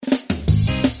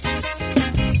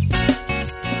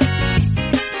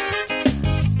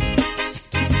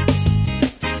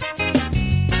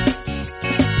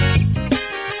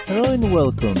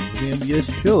welcome to the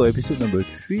MBS show, episode number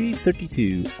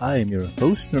 332. I am your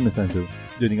host, Norman Sanzo.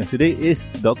 Joining us today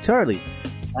is Doc Charlie.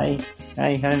 Hi,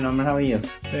 Norman. How are you?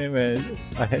 Hey man,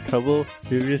 I had trouble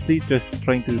previously just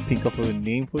trying to think of a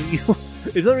name for you.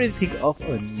 It's not really think of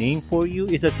a name for you.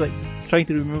 It's just like trying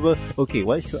to remember, okay,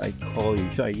 what should I call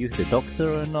you? Should I use the doctor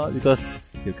or not? Because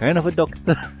you're kind of a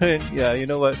doctor. And yeah, you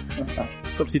know what?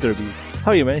 Topsy-turvy.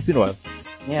 How are you, man? It's been a while.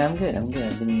 Yeah, I'm good.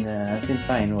 I've been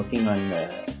fine working on the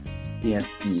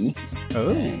PFP. Oh.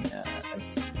 And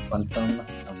confirm.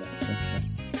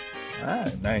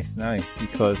 Nice.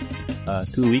 Because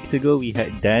 2 weeks ago we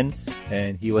had Dan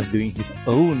and he was doing his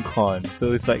own con.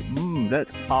 So it's like,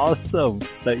 that's awesome.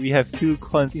 Like we have 2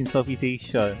 cons in Southeast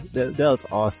Asia. That was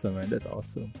awesome, man. That's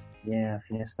awesome. Yeah,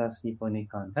 Fiesta Symphony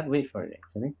Con. Can't wait for it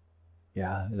actually.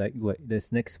 Yeah, like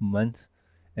that's next month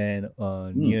and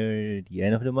near the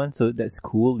end of the month. So that's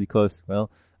cool because,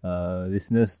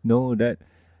 listeners know that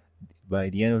by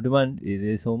the end of the month, it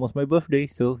is almost my birthday.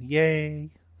 So yay!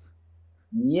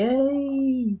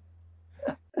 Yay!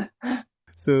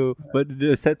 So, but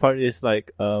the sad part is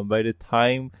like, by the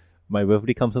time my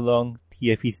birthday comes along,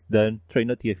 TFE's done. Sorry,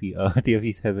 not TFE.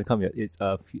 TFE's haven't come yet. It's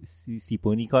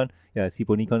SiponiCon. Yeah,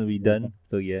 SiponiCon will be done.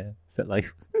 So yeah, sad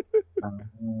life.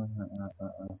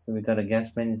 So we got a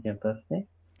guess when is your birthday?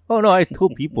 Oh no, I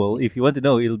told people if you want to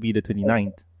know, it'll be the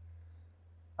 29th.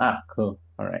 Cool.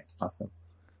 All right, awesome.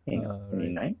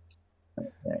 29.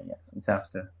 Yeah, it's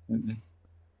after. Mm-hmm.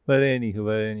 But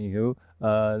anywho,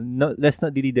 let's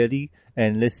not dilly-dally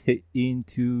and let's head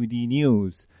into the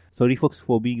news. Sorry folks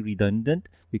for being redundant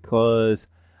because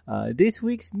this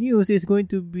week's news is going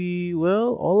to be,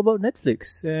 all about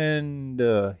Netflix and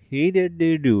hey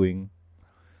they're doing.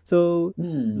 So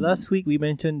last week we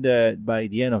mentioned that by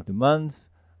the end of the month,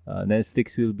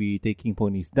 Netflix will be taking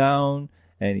ponies down,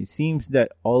 and it seems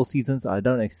that all seasons are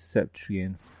done except 3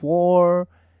 and 4.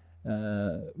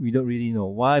 We don't really know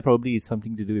why. Probably it's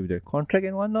something to do with their contract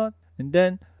and whatnot. And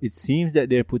then it seems that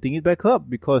they're putting it back up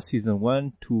because season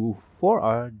 1, 2, 4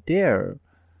 are there.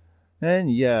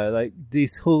 And yeah, like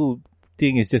this whole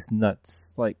thing is just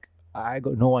nuts. Like I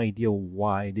got no idea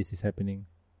why this is happening.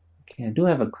 Okay, I do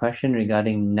have a question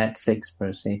regarding Netflix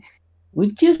per se.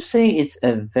 Would you say it's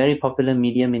a very popular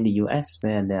medium in the US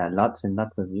where there are lots and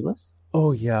lots of viewers?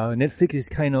 Oh yeah, Netflix is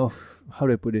kind of, how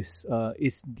do I put this?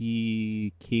 It's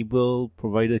the cable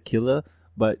provider killer,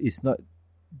 but it's not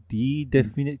the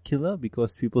definite killer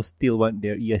because people still want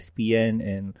their ESPN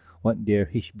and want their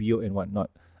HBO and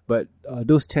whatnot. But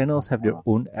those channels have their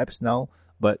own apps now.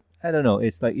 But I don't know,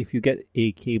 it's like if you get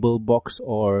a cable box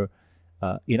or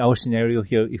in our scenario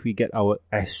here, if we get our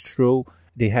Astro,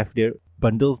 they have their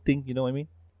bundle thing, you know what I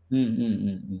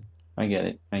mean? I get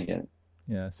it.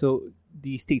 Yeah, so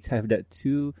the states have that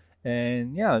too.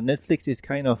 And yeah, Netflix is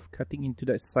kind of cutting into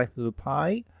that slice of the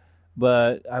pie.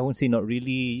 But I won't say not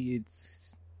really. It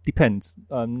depends.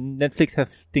 Netflix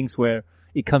have things where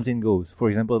it comes and goes. For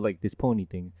example, like this pony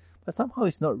thing. But somehow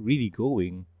it's not really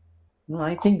going. No,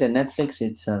 I think that Netflix,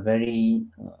 it's a very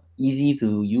easy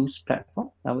to use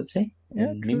platform, I would say.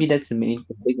 And maybe that's the big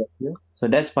appeal. So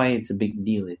that's why it's a big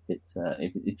deal.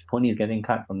 If Pony is getting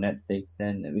cut from Netflix,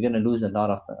 then we're going to lose a lot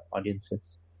of audiences.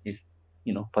 If,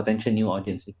 potential new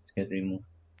audiences get removed.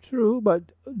 True, but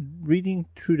reading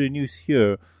through the news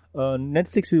here,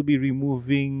 Netflix will be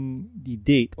removing the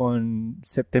date on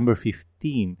September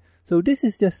 15. So this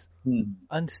is just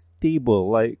unstable.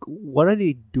 Like, what are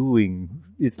they doing?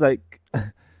 It's like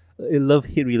a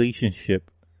love-hate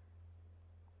relationship.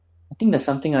 I think there's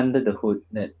something under the hood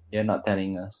that they're not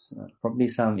telling us. Probably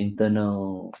some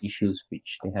internal issues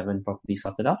which they haven't properly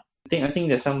sorted out. I think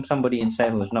there's somebody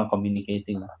inside who's not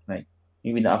communicating. Like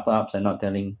maybe the upper ups are not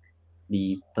telling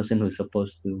the person who's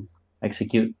supposed to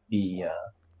execute the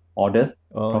order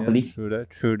properly. Yeah,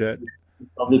 true that.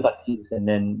 Probably confused, and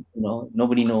then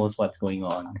nobody knows what's going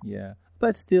on. Yeah,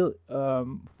 but still,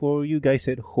 for you guys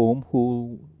at home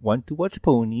who want to watch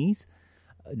ponies,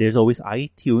 there's always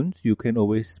iTunes. You can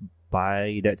always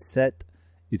buy that set.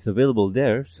 It's available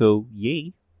there. So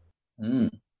yay!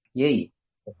 Yay!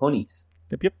 The ponies.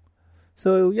 Yep.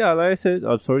 So yeah, like I said,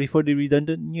 I'm sorry for the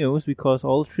redundant news because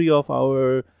all 3 of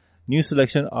our news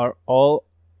selection are all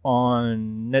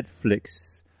on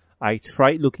Netflix. I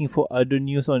tried looking for other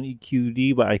news on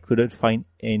EQD, but I couldn't find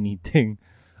anything.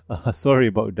 Sorry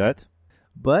about that.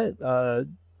 But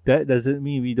that doesn't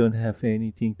mean we don't have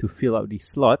anything to fill out the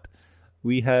slot.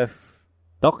 We have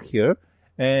Doc here.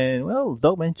 And,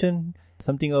 Doc mentioned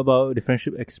something about the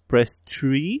Friendship Express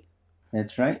 3.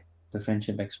 That's right. The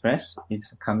Friendship Express.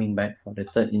 It's coming back for the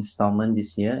 3rd installment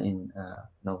this year in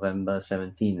November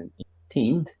 17th and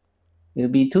 18th. It'll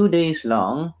be 2 days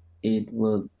long. it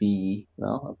will be,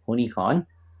 a PonyCon.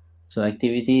 So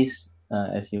activities,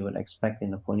 as you would expect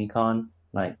in a PonyCon,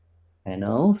 like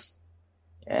panels,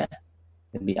 yeah,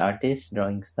 there'll be artists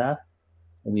drawing stuff,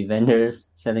 there'll be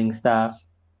vendors selling stuff,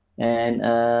 and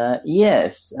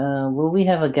yes, will we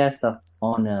have a guest of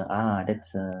honor?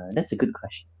 That's a good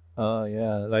question.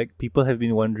 Yeah, like people have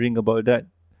been wondering about that.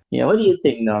 Yeah, what do you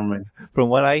think, Norman? From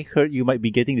what I heard, you might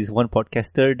be getting this one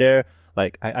podcaster there.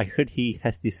 Like I heard he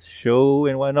has this show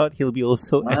and whatnot. He'll be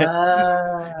also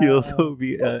at he'll also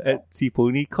be at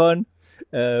CPonyCon.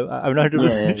 I'm not 100%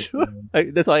 yeah, sure.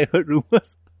 That's why I heard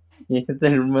rumors. yeah,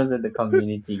 the rumors of the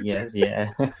community. Yes,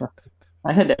 yeah.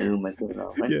 I heard that rumor too,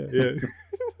 Norman. Yeah.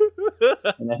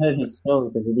 And I heard his show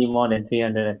is already more than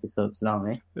 300 episodes long,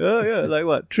 eh? Yeah. Like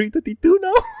what? 332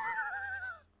 now?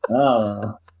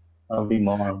 Oh, probably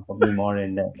more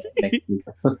than that next week.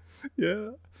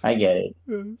 Yeah. I get it.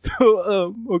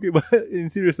 So okay, but in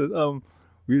seriousness, will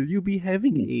you be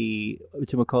having a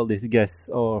this guest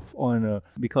of honor?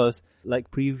 Because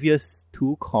like previous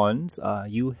two cons,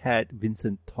 you had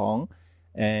Vincent Tong,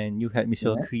 and you had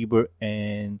Michelle Yeah. Krieber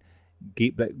and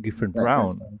Gifford That's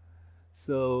Brown. right.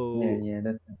 So Yeah,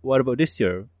 that's what about this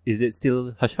year? Is it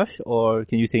still hush hush, or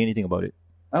can you say anything about it?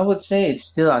 I would say it's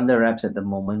still under wraps at the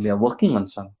moment. We are working on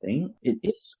something. It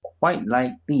is quite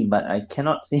likely, but I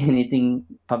cannot say anything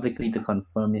publicly to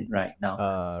confirm it right now.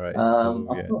 Right. So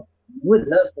Of yeah. course, would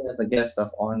love to have a guest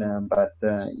of honor, but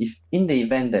if in the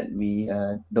event that we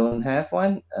don't have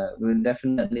one, we'll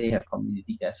definitely have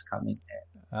community guests coming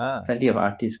and plenty of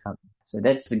artists coming. So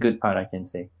that's the good part I can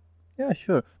say. Yeah,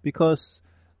 sure. Because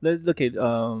let's look at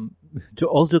all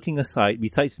joking aside,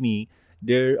 besides me,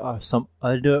 there are some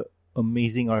other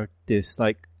amazing artists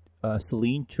like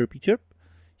Celine Chirpy Chirp.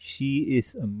 She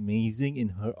is amazing in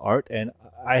her art, and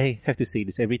I have to say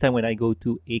this every time when I go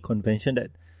to a convention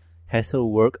that has her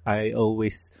work, I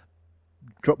always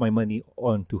drop my money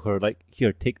onto her. Like,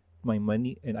 here, take my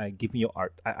money, and I give me your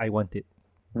art. I want it.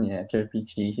 Yeah,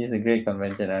 Chirpichi, he's a great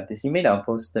convention artist. He made our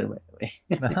poster, by the way.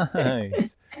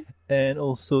 Nice. And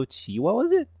also Chiwa,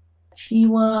 was it?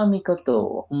 Chiwa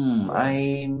Mikoto.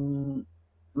 Yeah.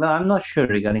 I'm not sure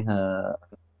regarding her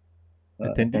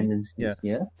attendance Yeah. this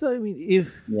year. So I mean,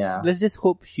 if Yeah. let's just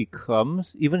hope she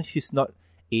comes, even if she's not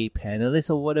a panelist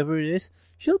or whatever it is,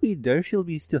 she'll be there. She'll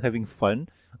be still having fun.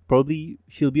 Probably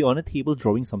she'll be on a table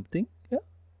drawing something. Yeah.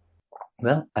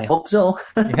 Well, I hope so.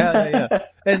 Yeah.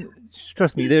 And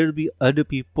trust me, there'll be other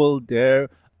people there,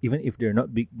 even if they're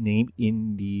not big name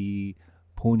in the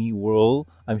pony world.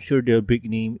 I'm sure they're big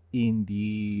name in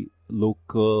the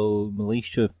local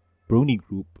Malaysia brony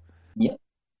group.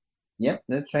 Yep,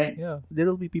 that's right. Yeah,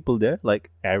 there'll be people there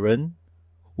like Aaron,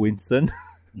 Winston,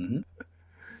 Mhm.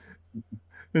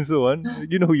 and so on.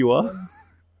 You know who you are.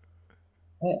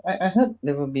 I heard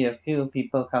there will be a few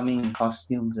people coming in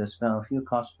costumes as well, a few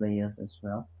cosplayers as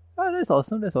well. Oh, that's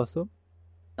awesome. That's awesome.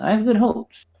 I have good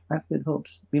hopes.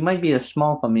 We might be a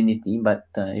small community, but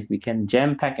if we can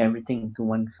jam pack everything into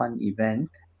one fun event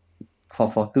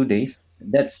for 2 days,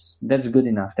 that's good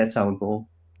enough. That's our goal.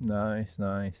 Nice.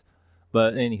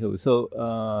 But anywho,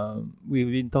 so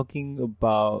we've been talking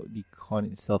about the con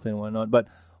itself and whatnot. But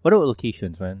what about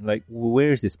locations, man? Like,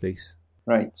 where is this place?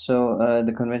 Right. So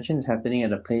the convention is happening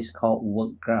at a place called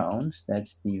Workgrounds.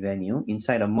 That's the venue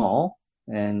inside a mall,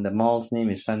 and the mall's name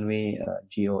is Sunway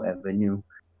Geo Avenue.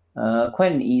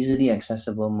 Quite an easily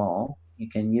accessible mall. You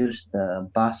can use the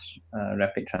bus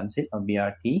rapid transit or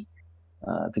BRT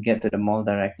to get to the mall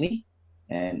directly.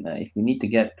 And if you need to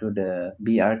get to the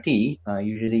BRT,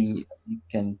 usually you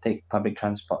can take public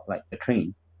transport like the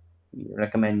train. We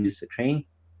recommend use the train.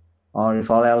 Or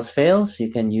if all else fails,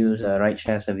 you can use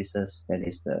rideshare services, that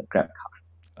is the Grab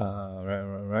car.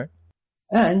 Right.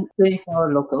 And say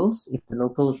for locals, if the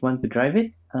locals want to drive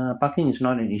it, parking is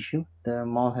not an issue. The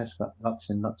mall has got lots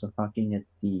and lots of parking at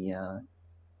the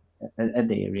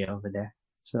area over there.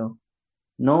 So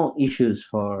no issues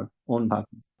for own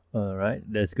parking. All right,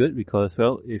 that's good because,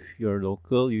 well, if you're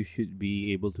local, you should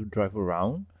be able to drive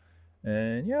around.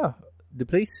 And yeah, the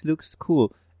place looks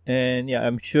cool. And yeah,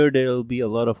 I'm sure there'll be a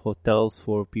lot of hotels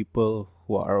for people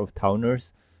who are out of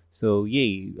towners. So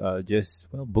yay, just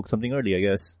book something early, I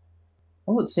guess.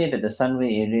 I would say that the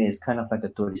Sunway area is kind of like a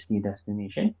touristy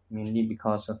destination, mainly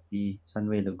because of the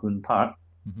Sunway Lagoon Park.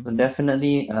 Mm-hmm. So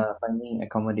definitely finding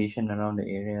accommodation around the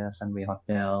area, Sunway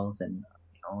hotels and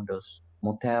those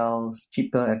motels,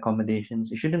 cheaper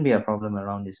accommodations. It shouldn't be a problem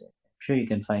around this area. I'm sure you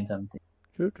can find something.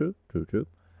 True.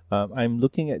 I'm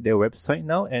looking at their website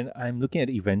now, and I'm looking at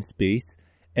the event space,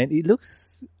 and it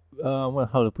looks,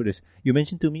 how to put this? You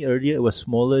mentioned to me earlier it was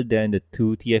smaller than the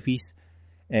two TFEs,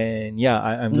 and yeah,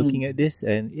 I'm looking at this,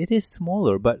 and it is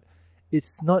smaller, but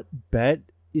it's not bad.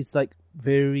 It's like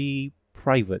very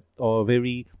private or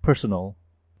very personal.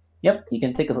 Yep, you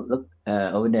can take a look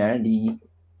over there. The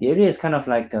area is kind of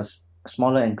like a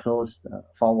smaller enclosed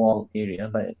four wall area,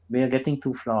 but we are getting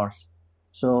 2 floors.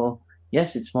 So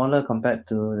yes, it's smaller compared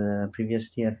to the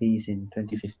previous TFEs in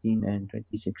 2015 and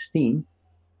 2016,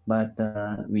 but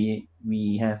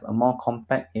we have a more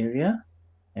compact area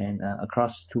and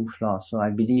across 2 floors. So I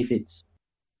believe it's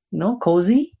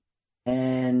cozy,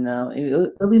 and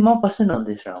it'll be more personal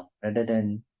this round rather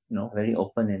than very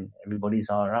open and everybody's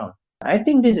all around. I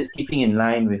think this is keeping in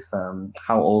line with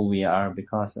how old we are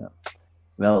because,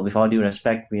 well, with all due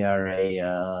respect, we are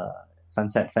a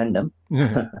sunset fandom.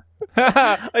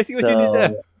 I see what you did there.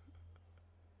 So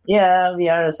yeah, we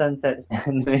are a sunset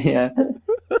fan.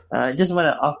 I just want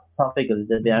to off topic a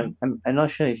little bit. I'm not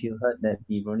sure if you heard that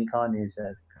the BronyCon is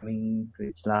coming to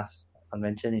its last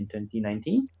convention in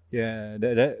 2019. Yeah,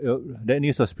 that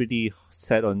news was pretty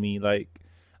sad on me. Like,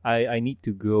 I need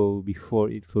to go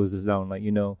before it closes down. Like,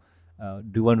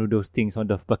 do one of those things on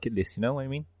the bucket list. You know what I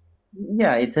mean?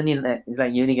 Yeah, it's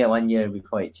like you only get 1 year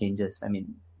before it changes. I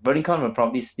mean, BronyCon will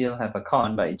probably still have a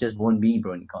con, but it just won't be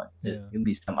BronyCon. Yeah. It'll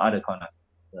be some other con.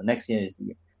 So next year is the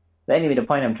year. But anyway, the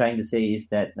point I'm trying to say is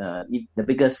that the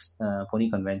biggest pony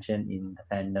convention in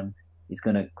the fandom is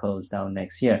going to close down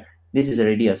next year. This is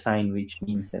already a sign, which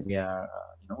means that we are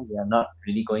not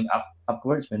really going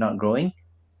upwards. We're not growing.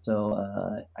 So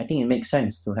I think it makes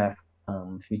sense to have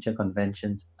future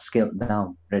conventions scaled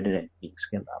down rather than being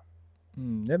scaled up.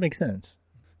 That makes sense.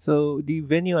 So the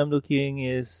venue I'm looking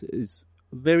is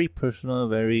very personal,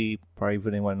 very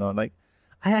private and whatnot. Like,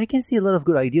 I can see a lot of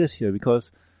good ideas here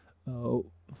because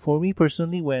for me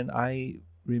personally, when I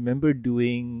remember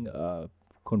doing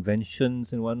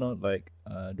conventions and whatnot, like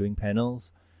doing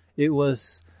panels, it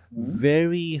was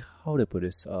very, how do I put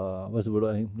this? What's the word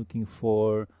I'm looking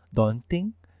for?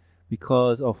 Daunting,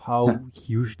 because of how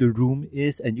huge the room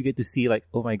is, and you get to see like,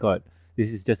 oh my god, this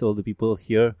is just all the people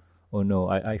here. Oh no,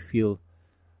 I feel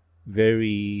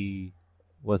very,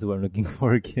 what's the word I'm looking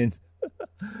for again?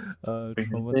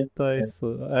 Traumatized.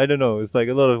 So, I don't know. It's like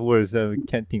a lot of words that we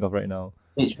can't think of right now.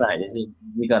 Stage fright, is it?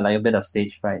 We got like a bit of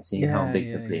stage fright seeing how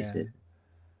big the place is.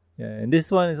 Yeah, and this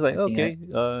one is like, okay,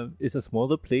 it's a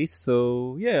smaller place,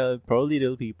 so yeah, probably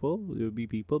there'll be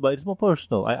people, but it's more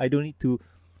personal. I don't need to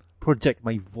project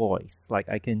my voice. Like,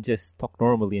 I can just talk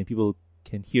normally and people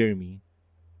can hear me.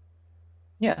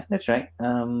 Yeah, that's right.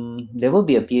 There will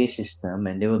be a PA system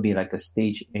and there will be like a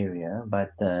stage area,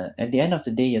 but at the end of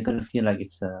the day, you're going to feel like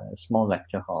it's a small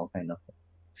lecture hall kind of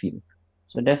feel.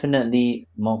 So definitely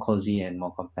more cozy and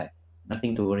more compact.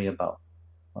 Nothing to worry about,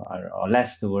 or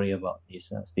less to worry about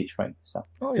is stage fright stuff.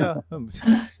 Oh yeah,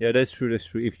 yeah, that's true. That's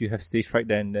true. If you have stage fright,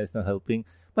 then that's not helping.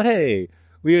 But hey,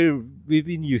 we've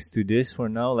been used to this for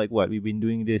now. Like what? We've been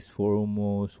doing this for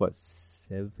almost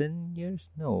 7 years?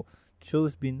 No.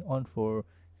 Show's been on for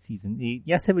season 8.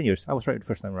 Yeah, 7 years. I was right the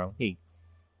first time around. Hey.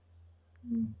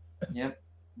 Yep.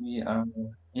 We are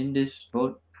in this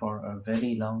boat for a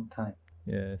very long time.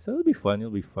 Yeah, so it'll be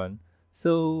fun.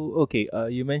 So, okay,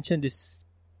 you mentioned this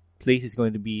place is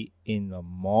going to be in a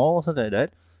mall or something like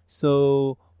that.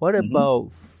 So, what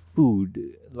about food?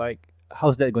 Like,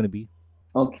 how's that going to be?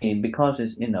 Okay, because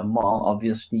it's in a mall,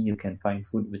 obviously you can find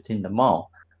food within the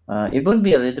mall. It will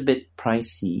be a little bit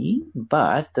pricey,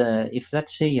 but if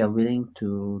let's say you're willing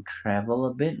to travel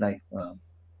a bit, like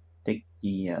take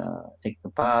the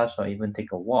bus or even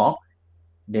take a walk,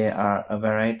 there are a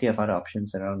variety of other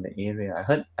options around the area. I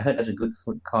heard there's a good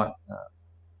food court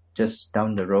just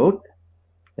down the road.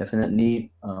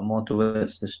 Definitely more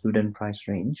towards the student price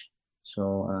range.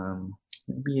 So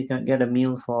maybe you can get a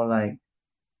meal for like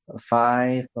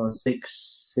 5 or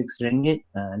 6 ringgit.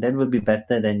 That would be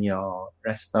better than your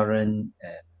restaurant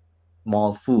and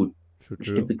mall food, which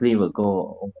typically will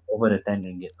go over the 10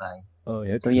 ringgit line. Oh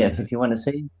yeah. So yes, if you want to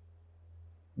save,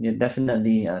 you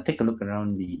definitely take a look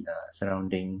around the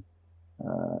surrounding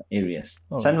areas.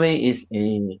 Sunway is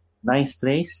a nice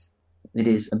place. It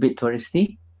is a bit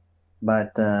touristy,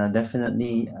 but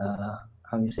definitely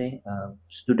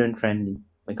student friendly,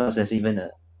 because there's even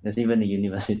a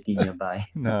university nearby.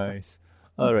 Nice.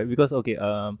 All right, because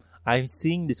I'm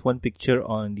seeing this one picture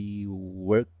on the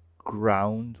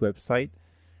Workground website,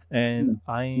 and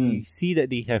I see that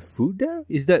they have food there.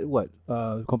 Is that what?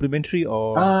 Complimentary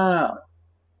or?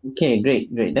 Okay, great.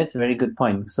 That's a very good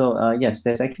point. So, yes,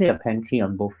 there's actually a pantry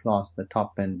on both floors, the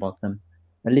top and bottom.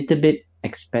 A little bit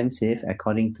expensive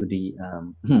according to the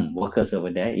workers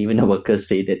over there. Even the workers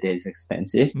say that it's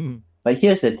expensive. But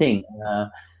here's the thing.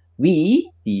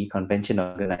 We, the convention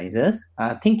organizers,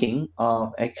 are thinking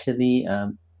of actually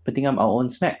putting up our own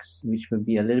snacks, which would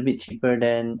be a little bit cheaper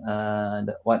than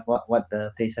what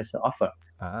the place has to offer.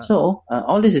 So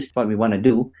all this is what we want to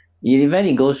do. If the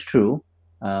event goes through,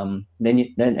 then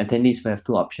attendees will have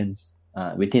two options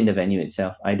within the venue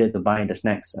itself, either to buy the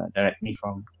snacks directly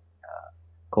from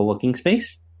co-working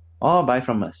space or buy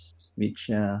from us, which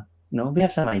we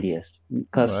have some ideas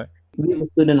because we were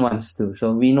student once too,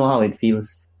 so we know how it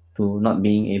feels to not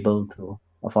being able to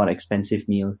afford expensive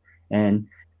meals. And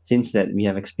since that we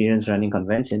have experience running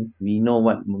conventions, we know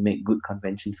what will make good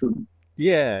convention food.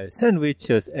 Yeah,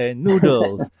 sandwiches and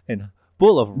noodles and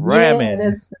bowl of ramen. Yeah,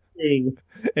 that's the thing.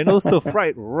 And also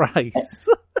fried rice.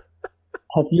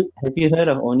 Have you heard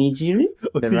of onigiri?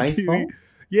 The rice ball?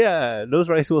 Yeah, those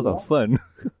rice balls are fun.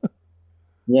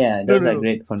 Yeah, those are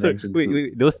great convention.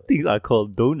 Wait, those things are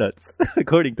called donuts,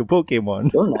 according to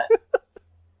Pokemon. Donuts?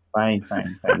 Fine,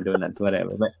 donuts,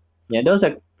 whatever. But yeah, those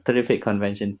are terrific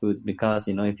convention foods because,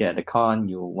 if you're at the con,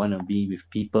 you want to be with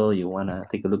people, you want to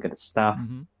take a look at the stuff.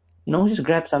 Mm-hmm. Just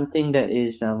grab something that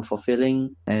is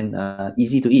fulfilling and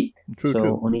easy to eat. True.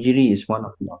 Onigiri is one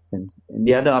of the options. And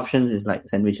the other options is like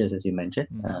sandwiches, as you mentioned.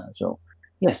 Mm-hmm. So,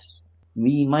 yes,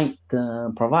 we might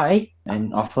provide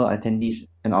and offer attendees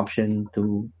an option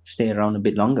to stay around a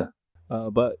bit longer.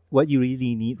 But what you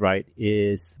really need, right,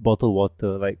 is bottled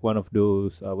water, like one of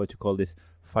those,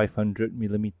 500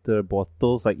 milliliter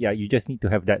bottles. Like, yeah, you just need to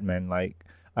have that, man. Like,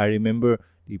 I remember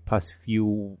the past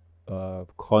few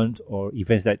cons or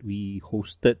events that we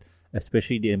hosted,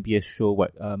 especially the MBS show,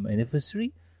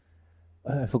 anniversary?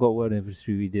 I forgot what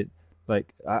anniversary we did.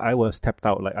 Like, I was tapped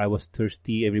out. Like, I was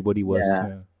thirsty. Everybody was.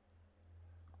 Yeah.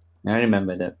 I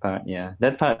remember that part, yeah.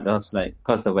 That part was like,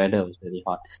 because the weather was really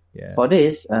hot. Yeah. For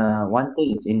this, one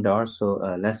thing is indoors, so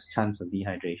less chance of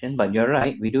dehydration. But you're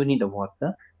right, we do need the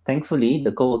water. Thankfully,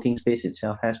 the co-working space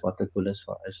itself has water coolers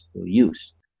for us to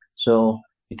use. So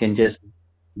you can just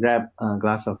grab a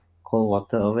glass of cold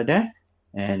water over there.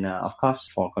 And of course,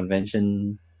 for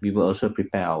convention, we will also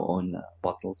prepare our own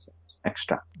bottles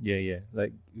extra. Yeah.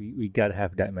 Like, we gotta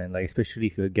have that, man. Like, especially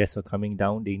if your guests are coming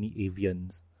down, they need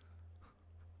avians.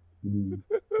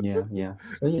 Yeah.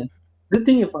 So yeah, good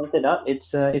thing you pointed out.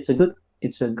 It's a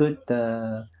good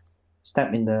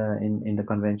step in the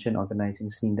convention organizing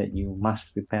scene that you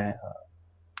must prepare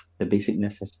the basic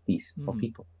necessities for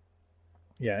people.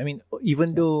 Yeah, I mean,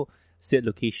 even though said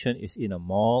location is in a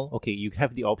mall, okay, you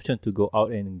have the option to go out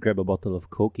and grab a bottle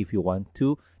of Coke if you want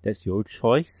to. That's your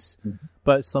choice. Mm-hmm.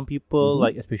 But some people,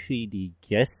 like especially the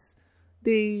guests,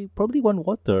 they probably want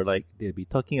water. Like, they'll be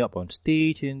talking up on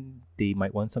stage and they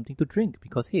might want something to drink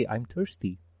because, hey, I'm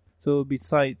thirsty. So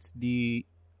besides the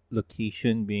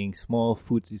location being small,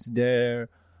 food is there,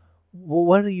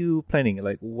 what are you planning?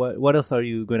 Like, what else are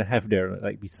you going to have there?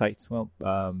 Like, besides,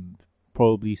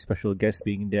 probably special guests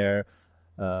being there,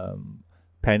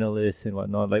 panelists and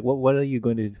whatnot. Like, what are you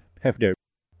going to have there?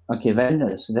 Okay,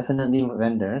 vendors. Definitely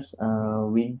vendors.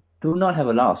 We do not have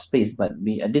a lot of space, but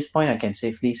at this point I can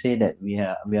safely say that we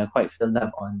are quite filled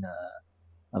up on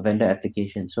a vendor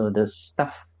application. So the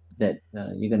stuff that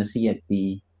you're gonna see at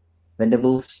the vendor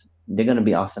booths, they're gonna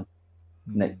be awesome.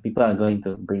 Like, people are going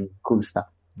to bring cool stuff.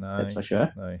 Nice, that's for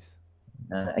sure. Nice.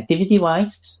 Activity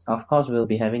wise, of course, we'll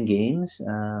be having games.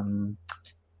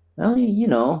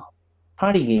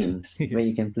 Party games where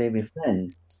you can play with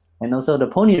friends, and also the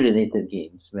pony related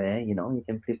games where you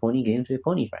can play pony games with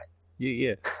pony friends.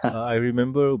 Yeah. I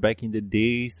remember back in the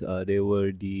days, there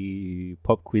were the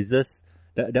pop quizzes.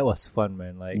 That was fun,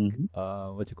 man. Like, I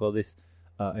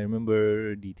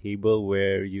remember the table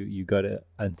where you gotta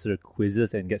answer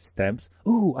quizzes and get stamps.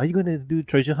 Oh, are you gonna do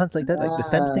treasure hunts like that, like the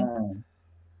stamps thing?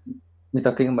 You're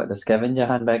talking about the scavenger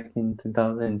hunt back in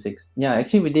 2006. Yeah,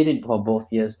 actually we did it for both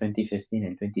years, 2015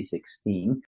 and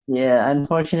 2016. Yeah,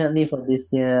 unfortunately for this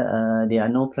year, there are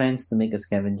no plans to make a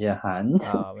scavenger hunt.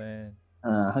 Oh man.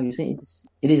 How you say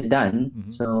it is done.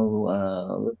 Mm-hmm.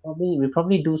 So we'll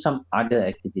probably do some other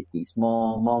activities,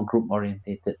 more group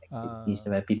orientated activities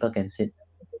where people can sit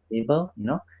at the table,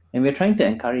 and we're trying to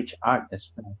encourage art as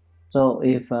well. So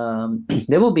if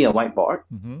there will be a whiteboard,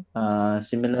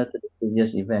 similar to the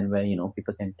previous event where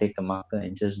people can take a marker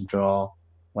and just draw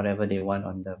whatever they want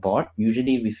on the board.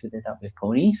 Usually we fill it up with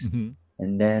ponies,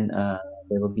 and then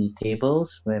there will be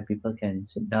tables where people can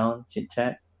sit down, chit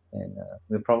chat. And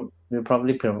we'll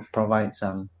probably provide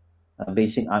some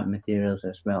basic art materials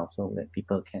as well, so that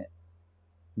people can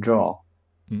draw.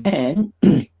 And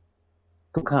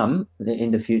to come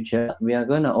in the future, we are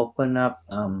going to open up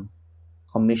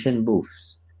commission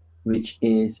booths, which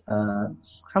is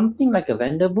something like a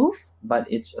vendor booth, but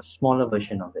it's a smaller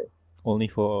version of it. Only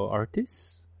for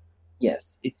artists?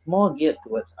 Yes, it's more geared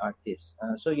towards artists.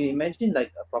 So you imagine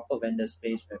like a proper vendor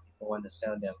space where people want to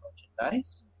sell their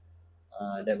merchandise.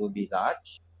 That would be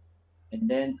large, and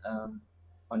then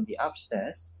on the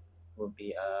upstairs will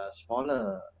be a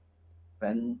smaller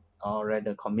vend or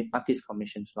rather artist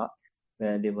commission slot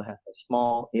where they will have a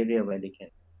small area where they can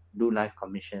do live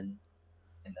commission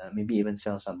and maybe even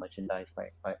sell some merchandise by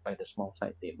the small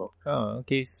side table.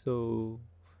 Okay. So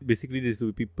basically, these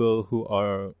will be people who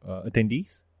are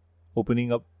attendees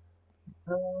opening up.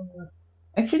 Uh,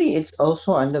 Actually, it's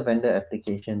also under vendor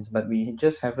applications, but we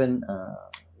haven't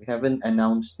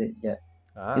announced it yet.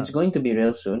 Ah, It's going to be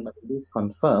real soon, but it is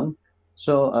confirmed.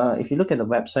 So if you look at the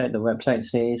website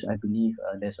says, I believe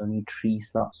there's only 3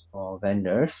 slots for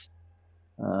vendors.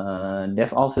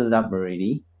 They've all filled up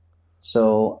already.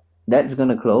 So that's going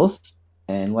to close.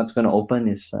 And what's going to open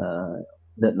is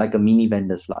like a mini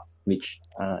vendor slot, which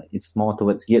is more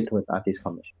geared towards artist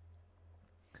commission.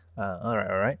 all right,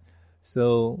 all right.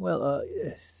 So, well,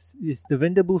 is the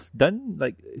vendor booth done?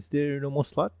 Like, is there no more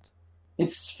slots?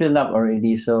 It's filled up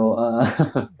already. So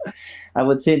I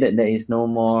would say that there is no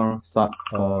more slots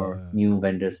for new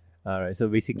vendors. All right. So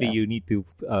basically, Yeah. you need to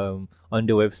on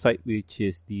the website, which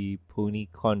is the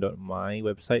ponycon.my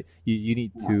website. You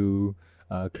need to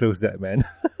close that, man.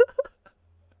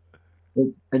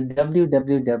 It's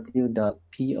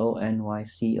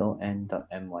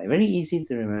www.ponycon.my. Very easy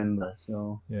to remember.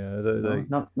 So Yeah.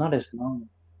 not as long as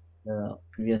the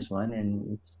previous one,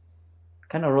 and it's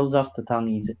kind of rolls off the tongue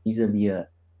easily,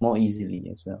 more easily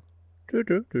as well.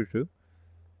 True.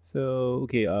 So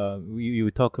okay.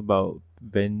 You talk about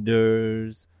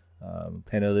vendors,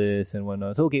 panelists, and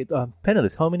whatnot. So okay.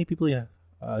 Panelists. How many people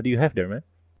do you have there, man?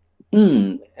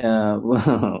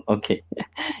 Well, okay.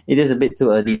 It is a bit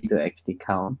too early to actually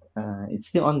count. It's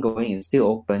still ongoing. It's still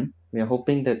open. We are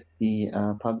hoping that the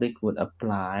public would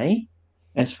apply.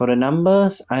 As for the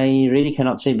numbers, I really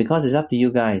cannot say because it's up to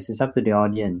you guys. It's up to the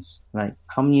audience. Like,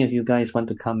 how many of you guys want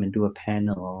to come and do a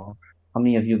panel? How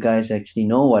many of you guys actually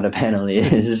know what a panel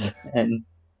is? And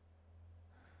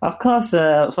of course,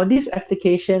 for this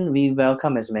application, we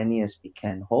welcome as many as we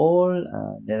can hold.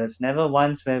 There's never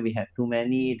once where we had too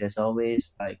many. There's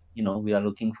always we are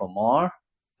looking for more.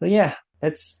 So yeah,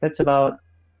 that's about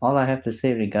all I have to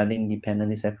say regarding the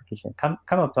panelist application. Come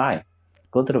apply.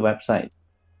 Go to the website.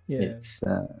 Yeah.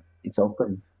 It's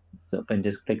open. It's open.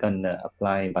 Just click on the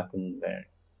apply button there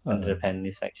under the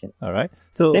panelist section. All right.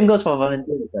 So Same goes for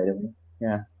volunteers, by the way.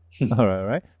 Yeah. all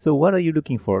right. So what are you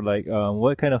looking for? Like,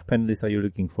 what kind of panelists are you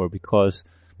looking for? Because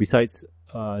besides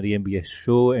the MBS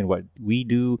show and what we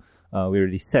do, we're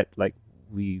already set. Like,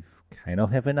 we kind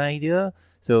of have an idea.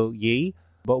 So, yay.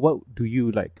 But what do you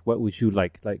like? What would you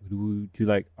like? Like, would you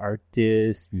like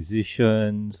artists,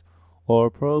 musicians,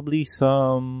 or probably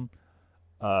some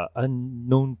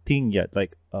unknown thing yet?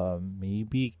 Like,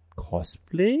 maybe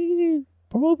cosplay?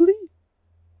 Probably?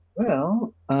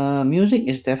 Well, music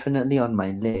is definitely on my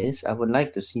list. I would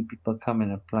like to see people come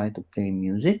and apply to play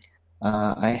music.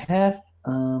 Actually,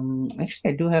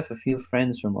 I do have a few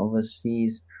friends from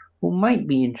overseas who might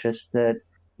be interested.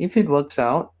 If it works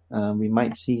out, we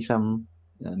might see some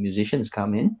musicians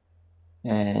come in,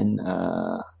 and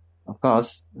of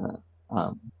course,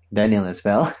 Daniel as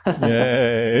well.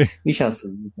 Yay! We shall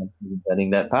see regarding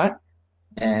that part.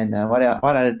 And what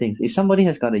other things? If somebody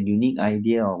has got a unique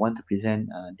idea or want to present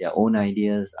their own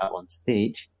ideas up on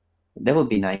stage, that would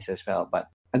be nice as well. But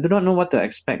I do not know what to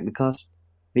expect because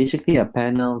basically a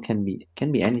panel can be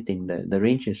anything. The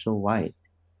range is so wide.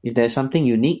 If there's something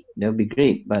unique, that would be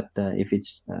great. But if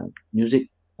it's music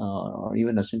or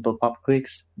even a simple pop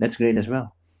quiz, that's great as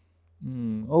well.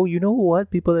 Oh, you know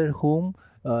what? People at home,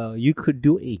 you could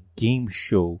do a game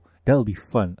show. That'll be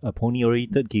fun. A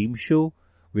pony-oriented game show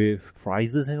with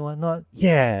prizes and whatnot.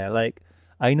 Yeah, like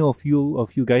I know a few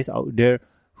of you guys out there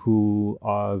who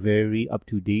are very up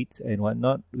to date and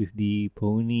whatnot with the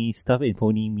pony stuff and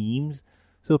pony memes.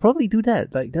 So probably do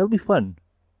that. Like that'll be fun.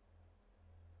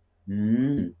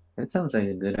 That sounds like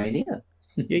a good idea.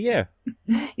 Yeah.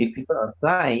 If people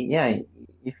apply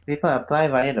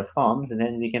via the forms,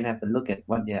 then we can have a look at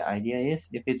what their idea is.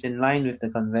 If it's in line with the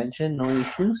convention, no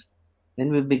issues,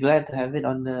 then we'll be glad to have it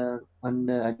on the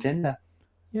agenda.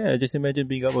 Yeah, just imagine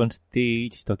being up on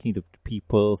stage talking to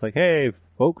people. It's like, hey,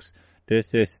 folks,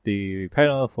 this is the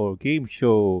panel for game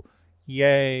show.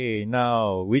 Yay!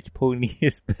 Now, which pony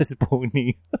is best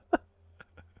pony?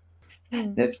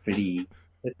 That's pretty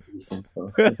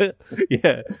simple.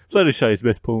 Yeah, Fluttershy is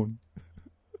best pony.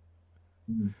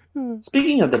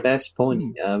 Speaking of the best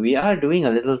pony, we are doing a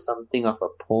little something of a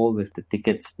poll with the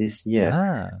tickets this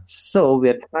year. So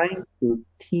we're trying to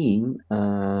theme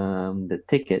the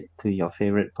ticket to your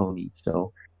favorite pony.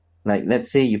 So, like,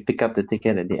 let's say you pick up the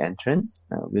ticket at the entrance.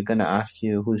 We're gonna ask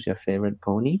you who's your favorite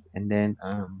pony, and then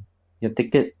your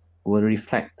ticket will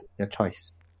reflect your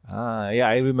choice. Yeah,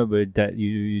 I remember that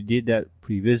you did that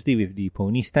previously with the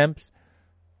pony stamps.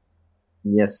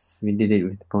 Yes, we did it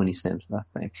with the pony stamps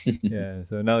last time. Yeah,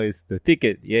 so now it's the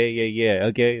ticket. Yeah.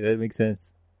 Okay, that makes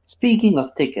sense. Speaking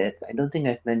of tickets, I don't think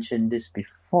I've mentioned this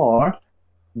before,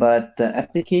 but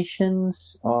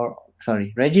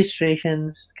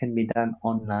registrations can be done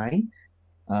online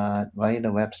via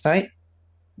the website,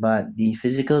 but the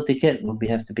physical ticket will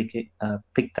have to be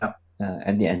picked up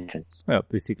at the entrance. Well,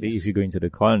 basically, if you're going to the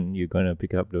con, you're gonna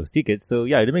pick up those tickets. So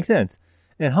yeah, that makes sense.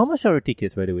 And how much are the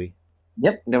tickets, by the way?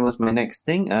 Yep, that was my next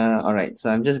thing. All right, so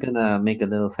I'm just gonna make a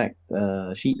little fact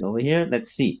sheet over here.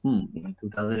 Let's see. In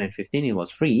 2015, it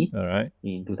was free. All right.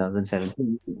 In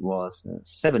 2017, it was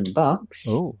 $7.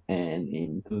 Oh. And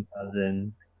in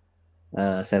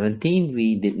 2017,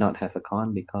 we did not have a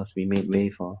con because we made way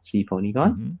for Sea Pony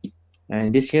Con. Mm-hmm.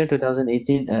 And this year,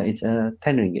 2018, it's 10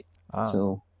 ringgit.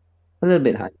 So a little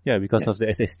bit high. Yeah, because of the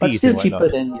SSTs but still and cheaper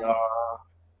than your.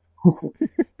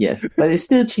 Yes, but it's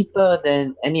still cheaper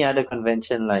than any other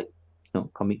convention like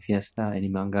Comic Fiesta,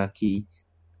 Animangaki.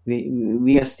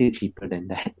 We are still cheaper than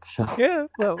that. So yeah,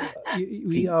 well,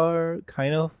 we are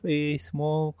kind of a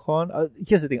small con.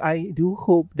 Here's the thing: I do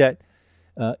hope that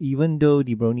even though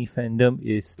the Brony fandom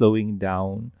is slowing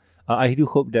down, I do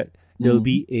hope that there'll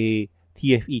be a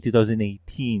TFE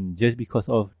 2018 just because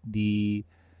of the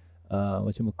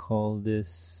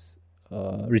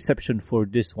reception for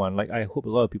this one. Like, I hope a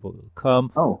lot of people will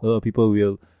come. A lot of people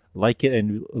will like it,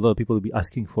 and a lot of people will be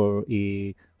asking for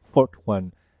a fourth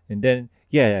one. And then,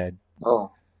 yeah.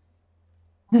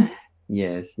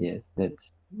 Yes.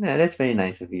 That's very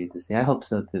nice of you to say. I hope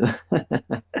so too.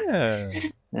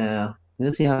 Yeah.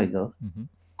 We'll see how it goes. Mm-hmm.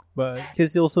 But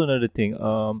here's also another thing.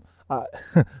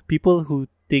 People who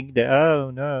think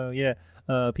that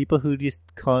people who just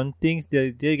con things,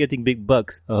 they're getting big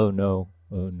bucks. Oh no.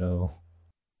 No.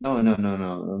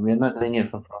 We're not doing it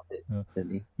for profit.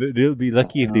 They'll be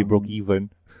lucky if they broke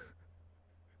even.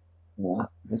 Yeah,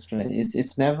 that's right.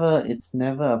 It's never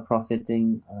a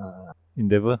profiting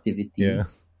endeavor activity. Yeah.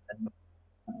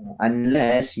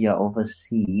 Unless you're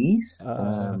overseas.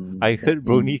 I heard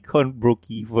BronyCon broke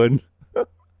even.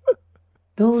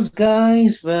 Those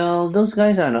guys are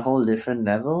on a whole different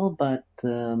level, but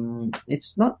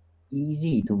it's not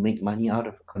easy to make money out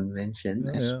of a convention,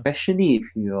 especially if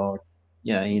you're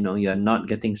not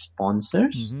getting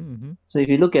sponsors. Mm-hmm. So if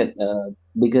you look at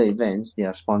bigger events, they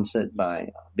are sponsored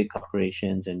by big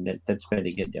corporations, and that's where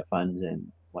they get their funds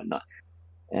and whatnot.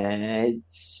 And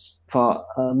it's for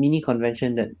a mini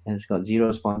convention that has got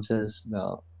zero sponsors.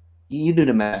 Well, you do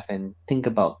the math and think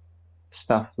about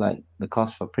stuff like the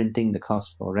cost for printing, the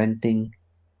cost for renting.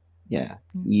 Yeah,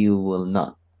 you will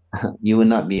not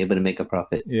be able to make a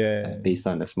profit. Based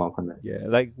on a small convention. Yeah,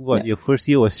 like what? Your first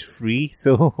year was free,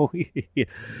 so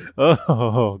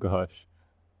oh gosh.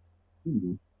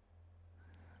 Mm-hmm.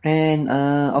 And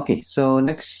okay, so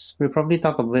next we'll probably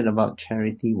talk a bit about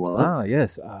charity work.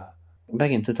 Yes.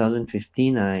 Back in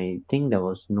 2015, I think there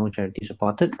was no charity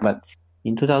supported, but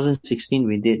in 2016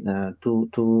 we did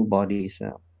two bodies,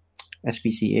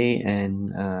 SPCA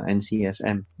and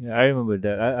NCSM. Yeah, I remember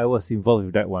that. I was involved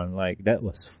with that one. Like, that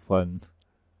was fun.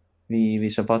 We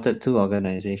supported two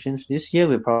organizations. This year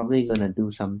we're probably gonna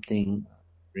do something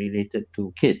related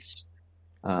to kids,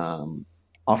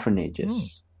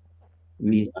 orphanages.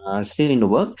 We are still in the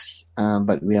works,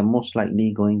 but we are most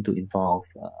likely going to involve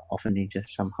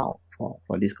orphanages somehow for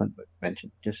this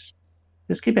convention. Just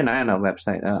keep an eye on our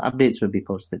website. Updates will be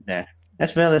posted there,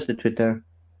 as well as the Twitter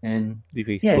and the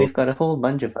Facebook. Yeah, we've got a whole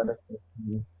bunch of other.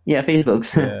 Yeah,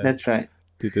 Facebooks. Yeah. That's right.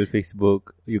 Twitter,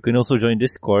 Facebook. You can also join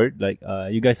Discord. Like,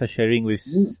 you guys are sharing with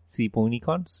Sea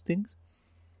PonyCon things.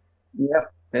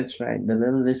 Yep. That's right. The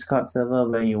little Discord server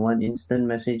where you want instant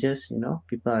messages,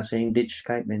 people are saying ditch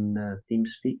Skype and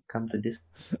TeamSpeak, come to this.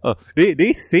 Oh,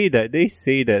 they say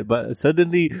that, but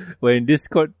suddenly when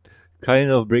Discord kind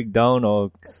of break down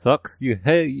or sucks, you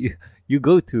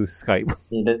go to Skype.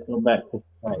 Yeah, let's go back to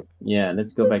Skype. Yeah,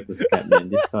 let's go back to Skype, man.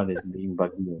 Discord is being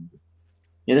buggy.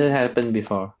 It has happened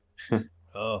before.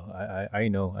 I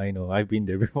know. I've been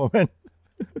there before, man.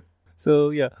 So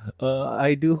yeah,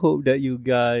 I do hope that you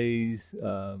guys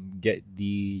get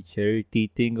the charity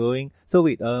thing going. So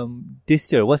wait,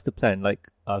 this year, what's the plan? Like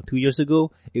 2 years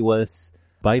ago, it was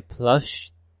buy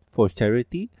plush for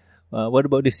charity. What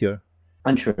about this year?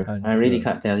 Unsure. I really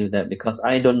can't tell you that because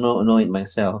I don't know it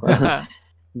myself.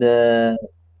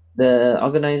 The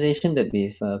organization that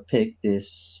we've picked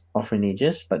is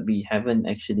Orphanages, but we haven't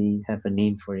actually have a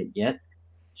name for it yet.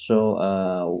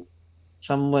 So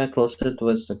somewhere closer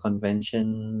towards the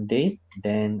convention date,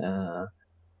 then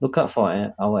look out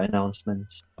for our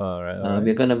announcements. All right.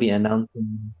 We're gonna be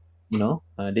announcing,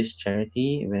 this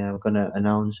charity. We are gonna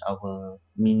announce our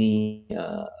mini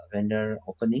vendor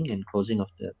opening and closing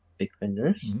of the big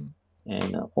vendors, Mhm.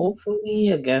 and hopefully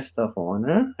a guest of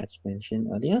honor, as mentioned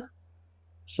earlier.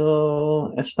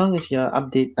 So as long as you're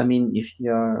if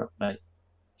you're like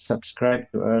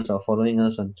subscribed to us or following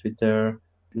us on Twitter,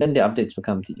 then the updates will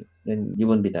come to you. Then you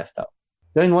won't be left out.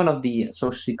 Join one of the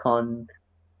Socicon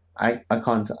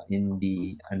icons on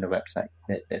the website.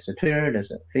 There's a Twitter,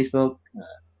 there's a Facebook,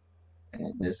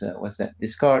 and there's a what's that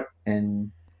Discord,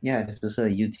 and yeah, there's also a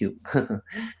YouTube.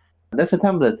 That's a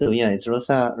Tumblr too. Yeah, it's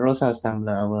Rosa's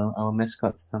Tumblr, our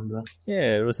mascot's Tumblr.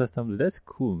 Yeah, Rosa's Tumblr. That's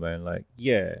cool, man. Like,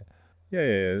 yeah.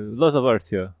 Lots of arts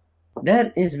here.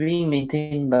 That is being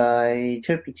maintained by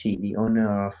Chirpichi, the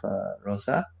owner of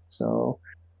Rosa. So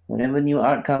whenever new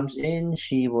art comes in,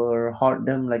 she will hoard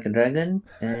them like a dragon,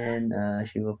 and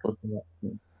she will post them up.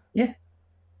 Yeah,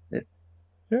 that's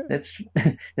Yeah, that's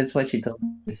that's what she told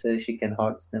me. So she can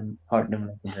hoard them like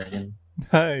a dragon.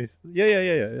 nice.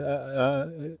 Yeah.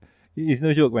 It's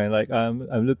no joke, man. Like,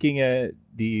 I'm looking at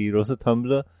the Rosa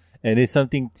Tumblr, and it's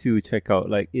something to check out.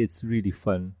 Like, it's really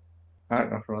fun.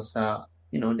 Art of Rosa,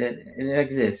 that it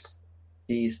exists.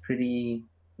 She's pretty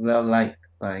well liked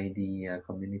by the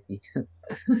community.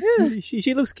 Yeah,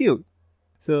 she looks cute.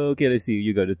 So, okay, let's see.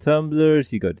 You got the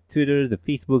Tumblrs, you got the Twitter, the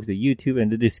Facebook, the YouTube,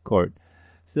 and the Discord.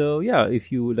 So, yeah,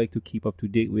 if you would like to keep up to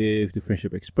date with the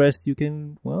Friendship Express, you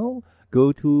can, well,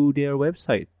 go to their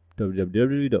website,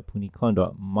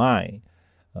 www.punicon.my.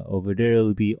 Over there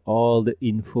will be all the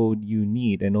info you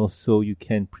need, and also you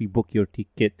can pre-book your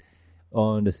ticket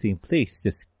on the same place.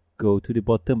 Just go to the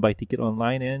bottom, buy ticket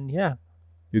online, and yeah,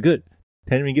 you're good.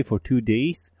 10 ringgit for 2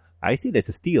 days. I say that's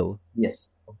a steal.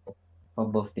 Yes, for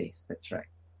both days. That's right.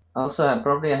 Also, I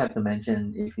probably have to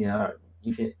mention if you have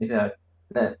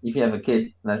a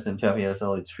kid less than 12 years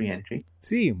old, it's free entry.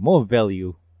 See, more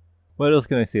value. What else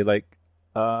can I say? Like,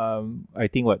 I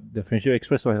think what the Friendship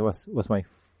Express was my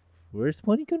first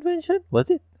pony convention. Was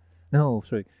it? No,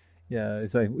 sorry. Yeah,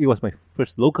 it was my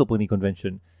first local pony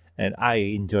convention, and I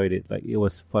enjoyed it. Like, it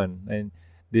was fun. And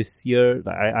this year,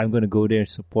 I'm gonna go there and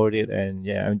support it, and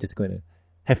yeah, I'm just gonna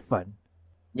have fun.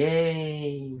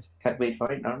 Yay! Can't wait for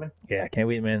it, Norman. Yeah, I can't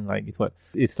wait, man. Like, it's what?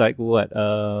 It's like what?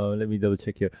 Let me double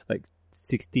check here. Like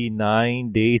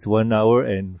 69 days, 1 hour,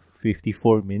 and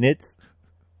 54 minutes.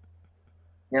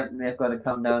 Yep, we've got to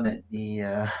come down at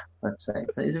the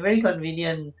website. So it's a very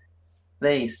convenient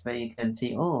place where you can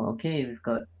see, oh, okay, we've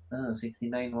got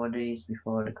 69 more days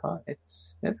before the call.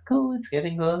 That's cool. It's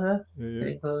getting closer. It's Yeah,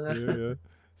 getting closer. yeah.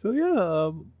 So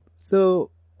yeah,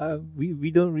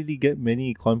 we don't really get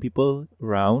many con people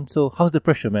around. So how's the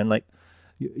pressure, man? Like,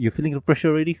 you're feeling the pressure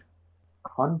already?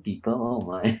 Con people, oh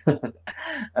my.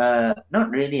 Not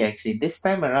really actually. This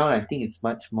time around, I think it's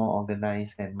much more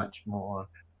organized and much more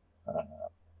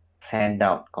planned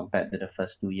out compared to the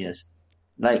first 2 years.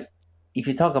 Like, if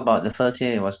you talk about the first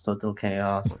year, it was total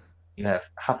chaos. You have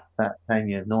half that time,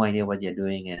 you have no idea what you're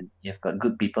doing, and you've got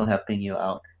good people helping you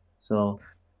out. So,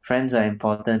 friends are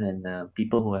important, and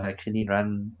people who have actually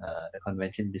run the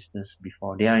convention business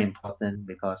before, they are important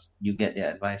because you get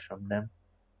their advice from them.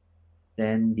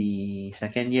 Then the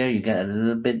second year, you get a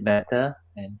little bit better,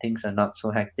 and things are not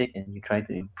so hectic, and you try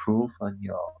to improve on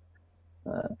your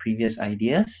previous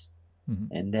ideas.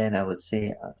 Mm-hmm. And then I would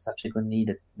say subsequently,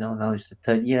 now is the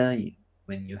third year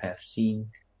when you have seen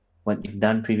what you've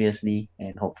done previously,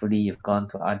 and hopefully you've gone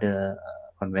to other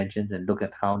conventions and look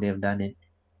at how they've done it.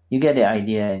 You get the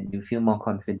idea, and you feel more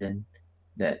confident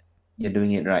that you're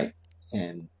doing it right,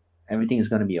 and everything is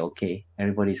going to be okay.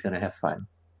 Everybody's going to have fun.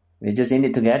 We're just in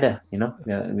it together,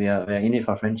 we're in it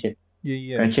for friendship.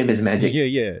 Yeah. Friendship is magic.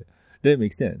 Yeah. That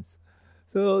makes sense.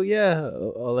 So yeah,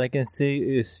 all I can say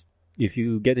is if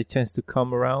you get a chance to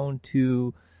come around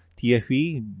to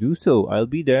TFE, do so. I'll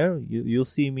be there. You'll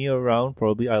see me around.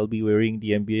 Probably I'll be wearing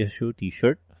the MBS show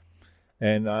T-shirt,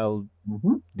 and I'll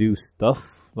do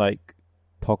stuff like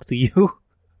talk to you.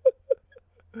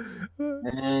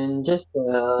 And just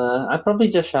I probably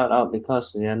just shout out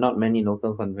because there are not many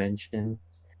local conventions.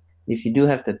 If you do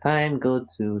have the time, go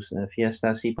to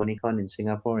Fiesta Sea PonyCon in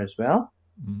Singapore as well.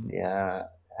 They are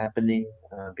happening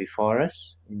before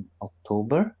us in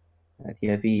October.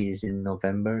 TFE is in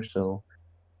November, so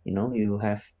you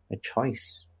have a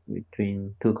choice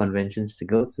between two conventions to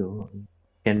go to.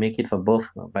 can make it for both,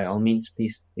 by all means,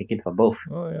 please make it for both.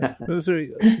 Oh yeah. Oh,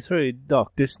 sorry,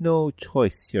 Doc. There's no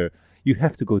choice here. You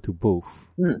have to go to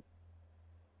both.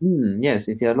 Yes,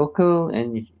 if you're local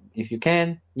and if you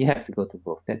can, you have to go to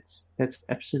both. That's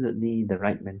absolutely the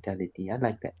right mentality. I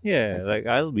like that. Yeah, like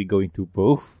I'll be going to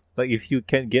both. Like if you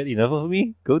can't get enough of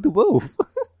me, go to both.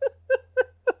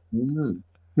 Mm.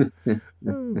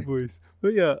 Oh, boys.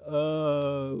 But yeah,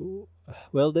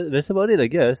 well, that's about it, I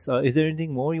guess. Is there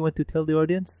anything more you want to tell the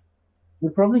audience? We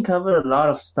probably covered a lot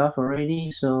of stuff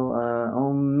already,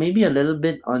 so maybe a little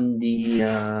bit on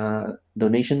the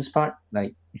donations part.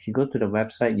 Like if you go to the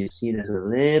website, you see there's a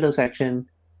little section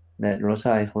that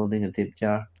Rosa is holding a tip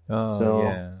jar. Oh, So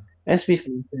yeah. as we've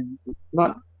mentioned,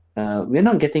 we're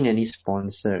not getting any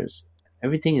sponsors.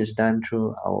 Everything is done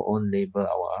through our own labor,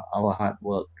 our hard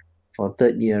work for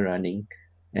third year running,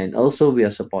 and also we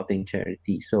are supporting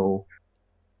charity. So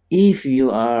if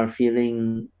you are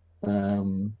feeling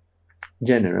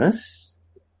generous,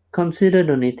 consider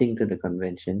donating to the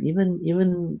convention. Even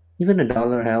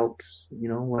 $1 helps.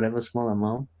 Whatever small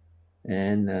amount.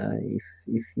 And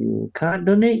if you can't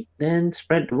donate, then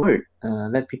spread the word.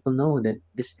 Let people know that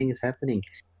this thing is happening.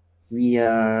 We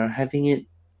are having it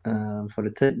for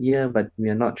the third year, but we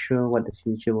are not sure what the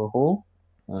future will hold.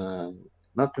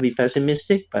 Not to be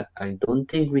pessimistic, but I don't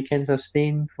think we can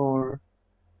sustain for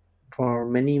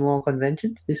many more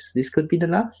conventions. This could be the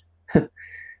last.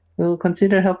 So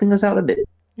consider helping us out a bit.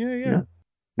 Yeah.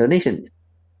 Donations.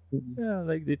 Yeah,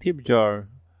 like the tip jar.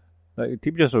 Like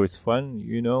tip jars are always fun,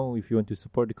 if you want to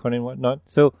support the con and whatnot.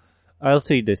 So I'll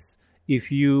say this.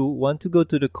 If you want to go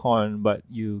to the con but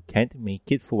you can't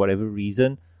make it for whatever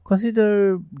reason,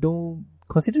 consider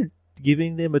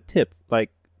giving them a tip,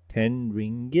 like 10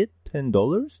 ringgit,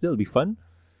 $10. That'll be fun.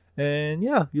 And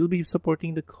yeah, you'll be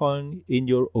supporting the con in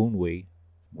your own way.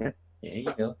 Yeah, there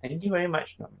you go. Thank you very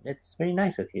much, Norm. That's very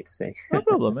nice of you to say. No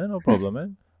problem, man. No problem,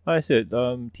 man. Like I said,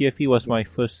 TFE was my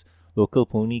first local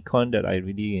pony con that I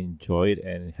really enjoyed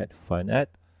and had fun at.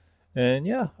 And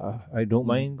yeah, I don't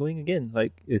mind going again.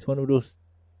 Like, it's one of those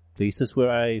places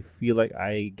where I feel like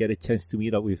I get a chance to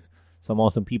meet up with some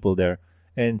awesome people there.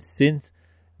 And since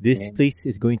this place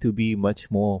is going to be much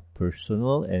more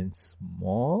personal and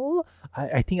small,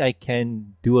 I think I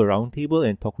can do a round table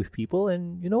and talk with people.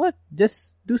 And you know what?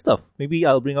 Just do stuff. Maybe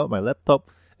I'll bring out my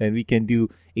laptop and we can do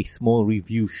a small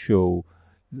review show.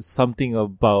 Something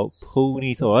about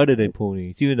ponies or other than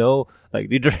ponies, like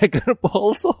the Dragon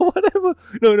Balls or whatever.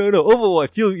 No,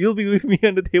 Overwatch. You'll be with me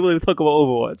on the table and talk about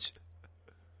Overwatch.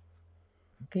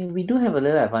 Okay, we do have a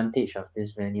little advantage of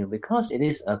this venue because it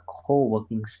is a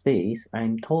co-working space.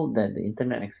 I'm told that the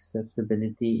internet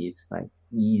accessibility is like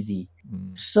easy.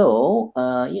 So,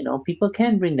 people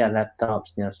can bring their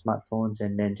laptops, their smartphones,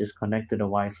 and then just connect to the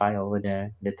Wi-Fi over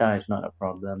there. Data is not a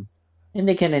problem. And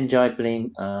they can enjoy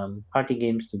playing party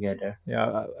games together.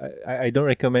 Yeah, I don't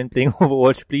recommend playing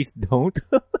Overwatch. Please don't.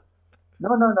 No.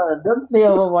 Don't play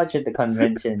Overwatch at the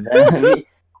convention.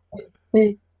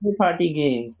 Play party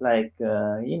games like,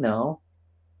 we'll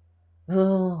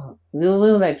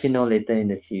let you know later in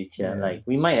the future. Yeah. Like,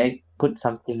 we might put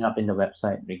something up in the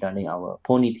website regarding our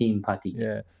pony team party game.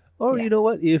 Yeah. Or you know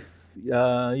what? If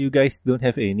you guys don't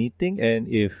have anything, and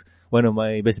if one of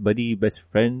my best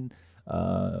friend,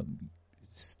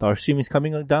 Starstream is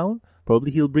coming down,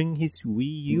 probably he'll bring his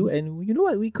Wii U, and you know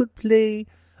what? We could play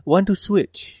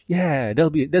 1-2-Switch. Yeah,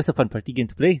 that's a fun party game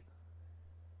to play.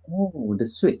 Oh, the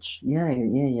Switch. Yeah.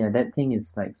 That thing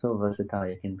is like so versatile.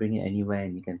 You can bring it anywhere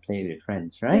and you can play with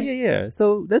friends, right? Yeah.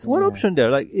 So that's one option there.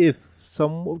 Like you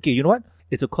know what?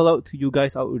 It's a call out to you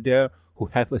guys out there who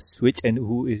have a Switch and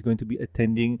who is going to be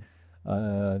attending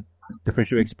the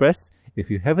Friendship Express. If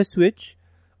you have a Switch,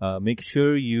 make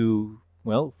sure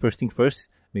first thing first,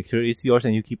 make sure it's yours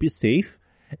and you keep it safe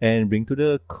and bring to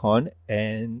the con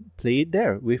and play it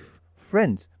there with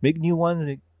friends. Make new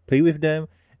ones, play with them,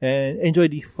 and enjoy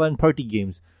the fun party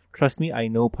games. Trust me, I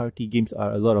know party games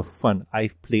are a lot of fun.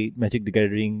 I've played Magic the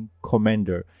Gathering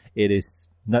Commander. It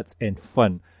is nuts and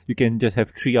fun. You can just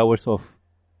have 3 hours of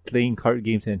playing card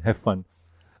games and have fun.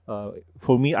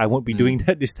 For me, I won't be doing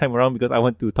that this time around because I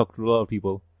want to talk to a lot of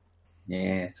people.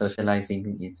 Yeah,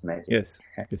 socializing is magic. Yes.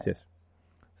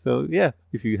 So yeah,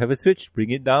 if you have a Switch, bring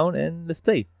it down and let's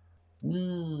play.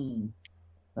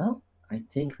 Well, I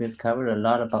think we've covered a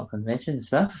lot about convention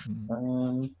stuff.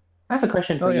 I have a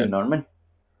question for you, Norman.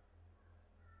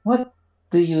 What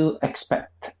do you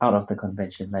expect out of the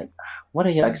convention? Like, what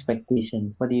are your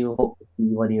expectations? What do you hope to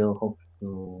see? What do you hope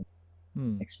to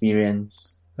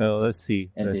experience? Well, let's see.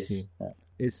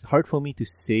 It's hard for me to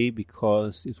say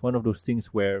because it's one of those things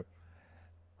where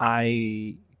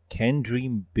I can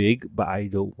dream big, but I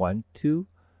don't want to.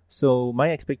 So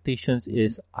my expectations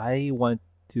is I want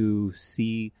to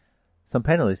see some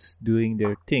panelists doing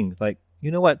their thing. Like, you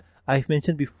know what? I've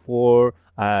mentioned before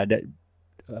that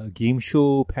game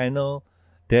show panel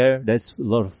there. That's a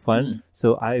lot of fun.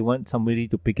 So I want somebody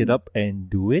to pick it up and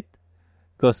do it.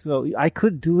 Because I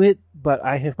could do it, but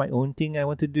I have my own thing I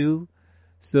want to do.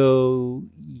 So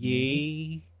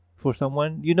yay for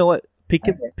someone. You know what? Pick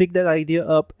that idea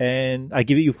up, and I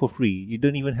give it you for free. You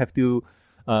don't even have to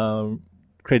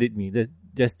credit me.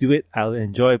 Just do it. I'll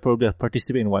enjoy. Probably I'll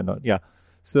participate and whatnot. Yeah.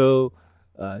 So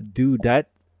do that,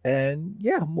 and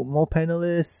yeah, more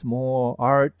panelists, more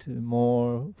art,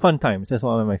 more fun times. That's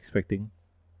what I'm expecting.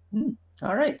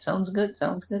 All right, sounds good.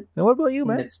 And what about you,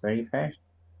 man? That's very fair.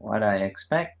 What I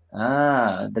expect?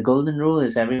 The golden rule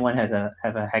is everyone have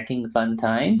a hacking fun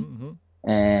time,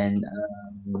 and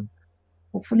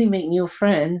hopefully make new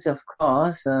friends, of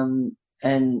course.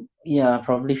 And yeah, I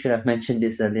probably should have mentioned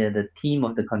this earlier. The theme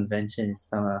of the convention is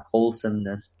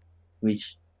wholesomeness,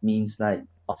 which means like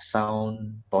of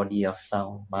sound, body of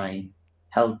sound, mind,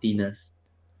 healthiness.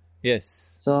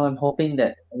 Yes. So I'm hoping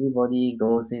that everybody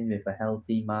goes in with a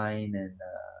healthy mind and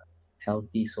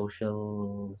healthy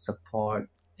social support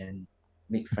and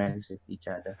make friends with each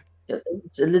other.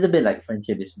 It's a little bit like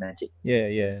friendship is magic.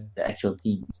 Yeah. The actual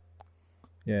themes.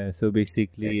 Yeah, so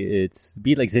basically it's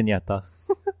be like Zenyatta.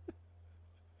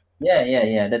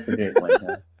 Yeah, that's a great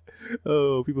one.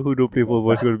 Oh, people who don't play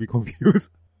Overwatch are going to be confused.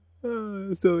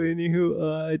 So anywho,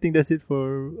 I think that's it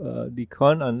for the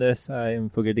con, unless I am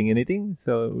forgetting anything.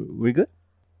 So we're good?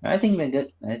 I think we're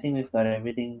good. I think we've got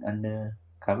everything under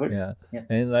covered. Yeah.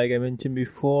 And like I mentioned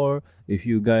before, if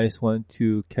you guys want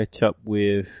to catch up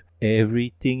with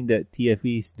everything that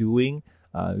TFE is doing,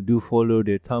 do follow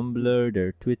their Tumblr,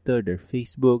 their Twitter, their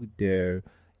Facebook, their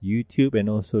YouTube, and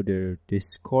also their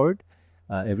Discord.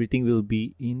 Everything will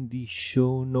be in the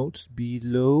show notes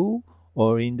below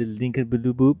or in the link in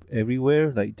below boop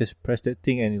everywhere. Like just press that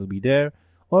thing and it'll be there.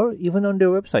 Or even on their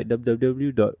website,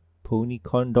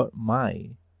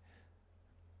 www.ponycon.my.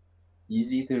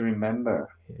 Easy to remember.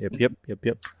 Yep.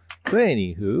 So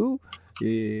anywho,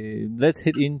 let's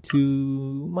head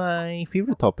into my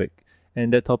favorite topic.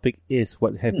 And that topic is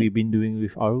what have we been doing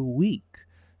with our week.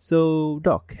 So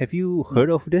Doc, have you heard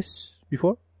of this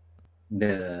before?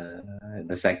 The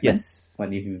segment? Yes.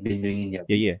 What have you been doing in your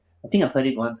Yeah. I think I've heard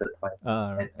it once or twice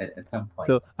at some point.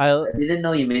 So I didn't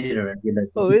know you made it a regular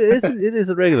thing. Oh, it is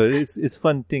a regular. It's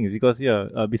fun thing because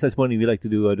besides Pony, we like to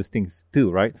do other things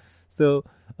too, right? So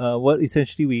what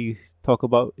essentially we talk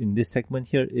about in this segment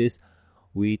here is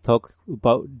we talk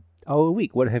about our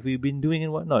week. What have we been doing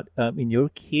and whatnot? In your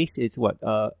case, it's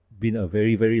been a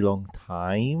very, very long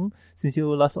time since you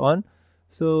were last on.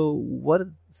 So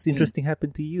what's interesting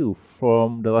happened to you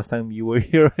from the last time you were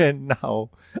here and now?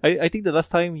 I think the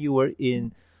last time you were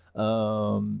in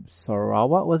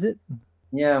Sarawak, was it?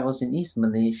 Yeah, I was in East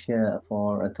Malaysia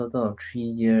for a total of 3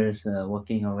 years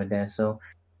working over there. So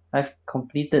I've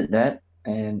completed that,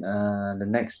 and the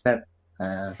next step,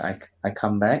 I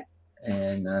come back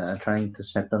and trying to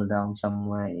settle down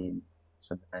somewhere in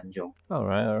Semenanjung. All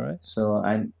right. So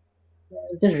I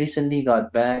just recently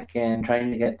got back and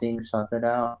trying to get things sorted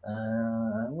out.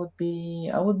 I would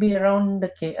be around the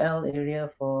KL area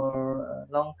for a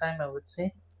long time, I would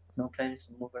say. No plans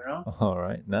to move around. All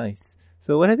right, nice.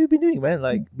 So what have you been doing, man?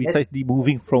 Like besides the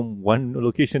moving from one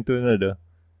location to another?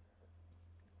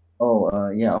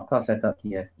 Yeah, of course I thought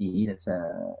TFE.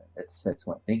 That's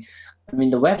one thing. I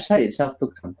mean, the website itself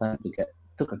took some time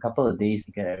took a couple of days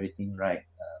to get everything right.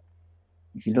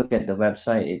 If you look at the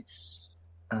website, it's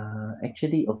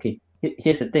actually okay.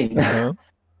 Here's the thing. Uh-huh.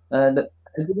 I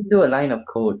didn't do a line of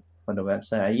code for the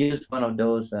website. I used one of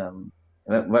those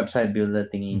website builder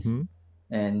thingies,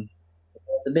 and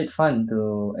it's a bit fun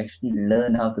to actually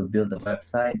learn how to build a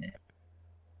website and,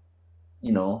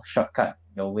 shortcut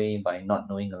your way by not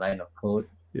knowing a line of code.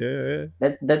 Yeah.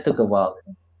 That took a while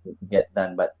to get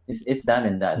done, but it's done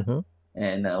and done. Uh-huh.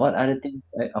 And what other things?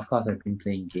 Of course, I've been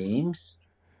playing games.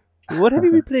 What have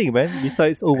you been playing, man?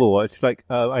 Besides Overwatch, like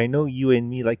I know you and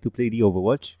me like to play the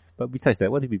Overwatch, but besides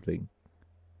that, what have you been playing?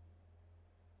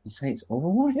 Besides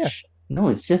Overwatch? Yeah. No,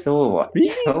 it's just Overwatch.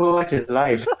 Really? Overwatch is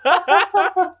live.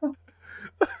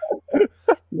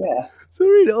 Yeah. So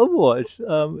really, Overwatch.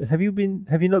 Have you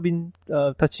not been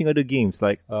touching other games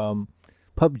like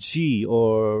PUBG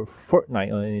or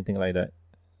Fortnite or anything like that?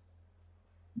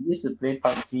 We used to play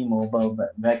PUBG Mobile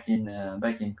back in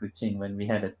Kuching when we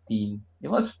had a team. It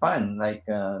was fun. Like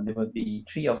there would be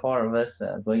 3 or 4 of us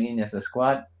going in as a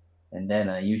squad, and then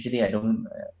usually I don't,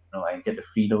 I get the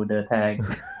freeloader tag.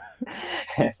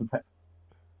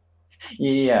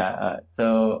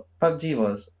 So PUBG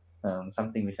was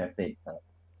something which I played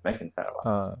back in Sarawak.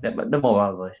 Uh, But the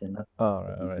mobile version. Not all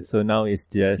right. So now it's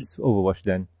just Overwatch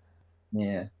then.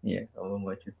 yeah.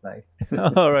 Overwatch is like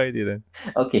Alrighty then.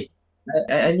 okay.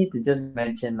 I need to just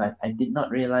mention like I did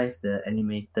not realize the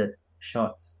animated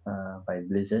shots by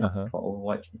Blizzard Uh-huh. for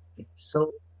Overwatch. It's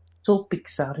so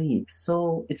Pixar-y.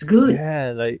 It's good.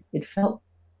 Yeah, like It felt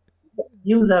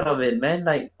use out of it, man.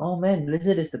 Like, oh man,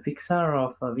 Blizzard is the Pixar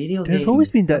of video there's always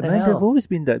games. been What that, the man. There've hell? always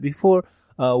been that. Before,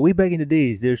 way back in the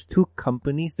days, there's two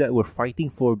companies that were fighting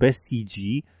for best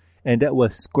CG, and that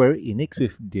was Square Enix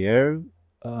with their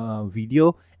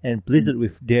video and Blizzard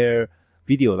with their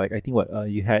video. Like I think what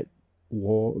you had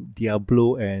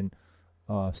Diablo and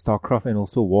StarCraft and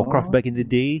also Warcraft Oh, back in the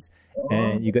days,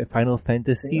 and you got Final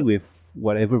Fantasy yeah. with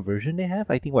whatever version they have.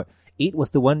 I think what 8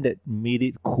 was the one that made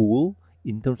it cool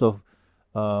in terms of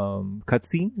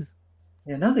cutscenes.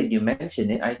 Yeah, now that you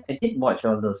mention it, I did watch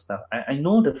all those stuff. I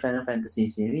know the Final Fantasy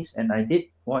series, and I did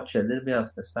watch a little bit of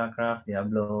the StarCraft,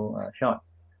 Diablo shots,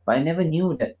 but I never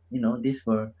knew that these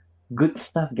were good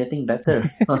stuff getting better.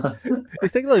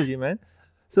 It's technology, man.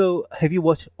 So, have you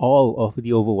watched all of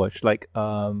the Overwatch? Like,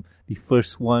 the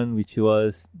first one, which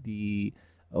was the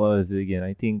what was it again?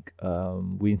 I think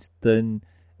Winston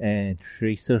and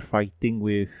Tracer fighting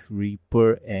with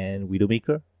Reaper and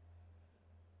Widowmaker.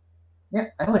 Yeah,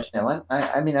 I watched that one.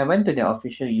 I mean, I went to their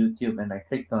official YouTube and I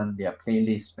clicked on their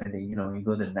playlist where you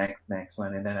go to the next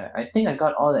one, and then I think I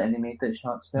got all the animated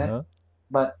shots Uh there. huh.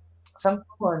 But somehow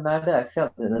or another, I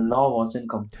felt that the lore wasn't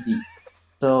complete.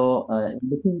 So,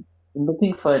 in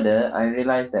looking further, I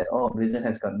realized that Blizzard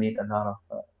has got made a lot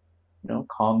of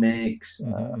comics.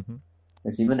 Mm-hmm.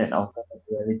 There's even an alternate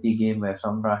reality game where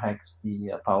Sombra hacks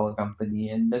the power company,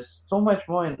 and there's so much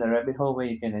more in the rabbit hole where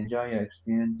you can enjoy your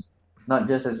experience, not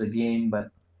just as a game, but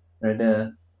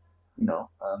rather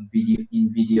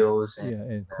videos and Yeah,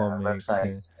 and comics and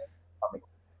websites and comics.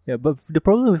 yeah, but the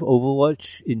problem with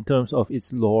Overwatch in terms of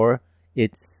its lore,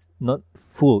 it's not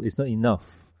full. It's not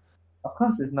enough. Of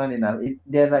course, it's not enough.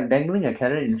 They're like dangling a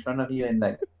carrot in front of you and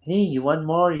like, hey, you want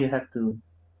more? You have to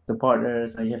support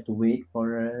us, or you have to wait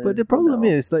for But the us. problem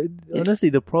is, like, honestly,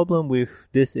 It's the problem with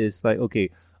this is like, okay,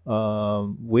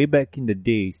 way back in the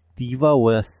days, Diva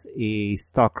was a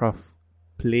StarCraft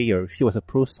player. She was a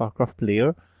pro StarCraft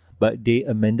player, but they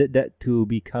amended that to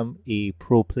become a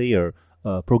pro player,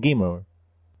 pro gamer.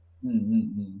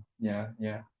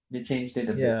 yeah. They changed it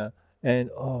a bit. Yeah, and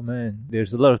oh man,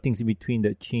 there's a lot of things in between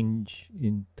that change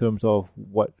in terms of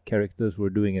what characters were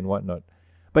doing and whatnot.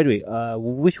 By the way,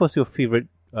 which was your favorite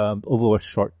Overwatch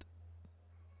short?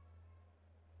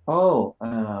 Oh,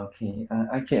 okay.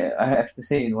 Actually, I have to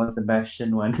say it was the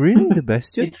Bastion one. Really, the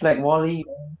Bastion? It's like Wally.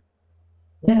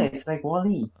 Yeah, it's like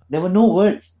Wally. There were no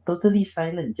words, totally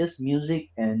silent, just music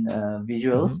and Mm-hmm.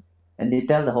 visuals, and they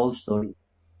tell the whole story.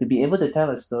 To be able to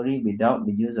tell a story without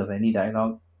the use of any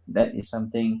dialogue, that is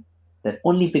something that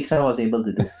only Pixar was able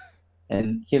to do.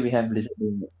 And here we have Blizzard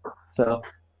doing it. So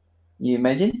you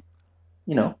imagine,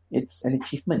 it's an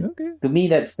achievement. Okay. To me,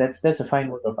 that's a fine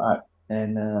work of art,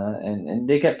 and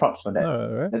they get props for that. All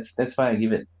right. That's why I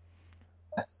give it.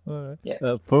 Yes. All right. Yes.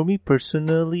 For me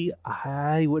personally,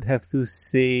 I would have to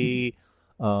say,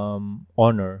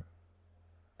 Honor,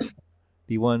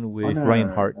 the one with Honor,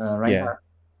 Reinhardt. Yeah. Reinhardt,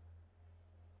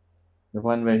 the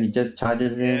one where he just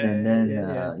charges in and Yeah, then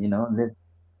yeah, yeah.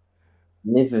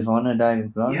 live with honor, die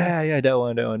with glory. Yeah, that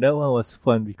one was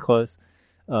fun because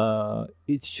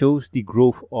it shows the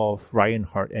growth of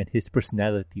Reinhardt and his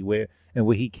personality where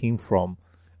he came from,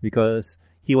 because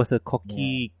he was a Yeah.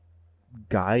 cocky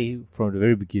guy from the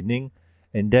very beginning,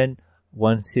 and then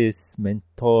once his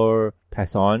mentor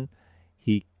passed on,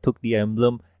 he took the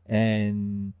emblem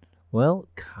and well,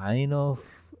 kind of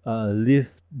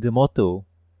lived the motto.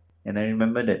 And I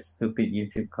remember that stupid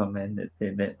YouTube comment that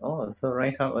said that, so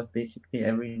Reinhardt was basically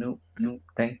every noob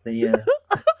tank player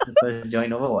who first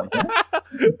joined Overwatch, huh?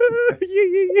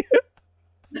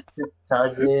 Yeah, Just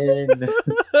charge in.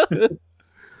 yeah.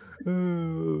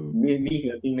 Maybe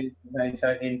your teammates can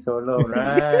charge in solo,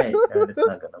 right? That's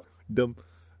not gonna. Dumb.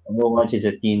 Overwatch is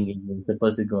a team game. You're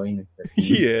supposed to go in with the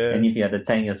team. Yeah. And if you're the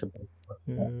tank, you're supposed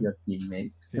to help Yeah. your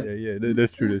teammates. Yeah,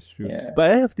 that's true, that's true. Yeah.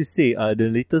 But I have to say, the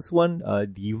latest one,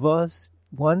 Divas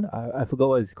one, I forgot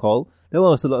what it's called. That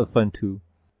one was a lot of fun too.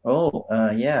 Oh,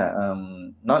 yeah.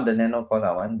 Not the Nano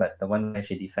Cola one, but the one where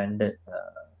she defended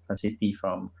her city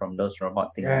from those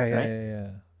robot things, right? Yeah.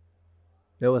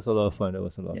 That was a lot of fun. That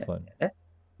was a lot of Yeah. fun.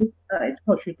 It's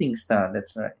called Shooting Star.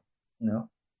 That's right. You know,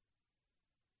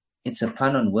 it's a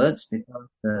pun on words because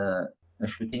a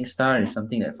shooting star is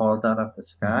something that falls out of the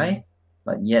Mm-hmm. sky,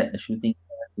 but yet a shooting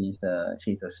star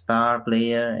she's a star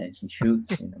player and she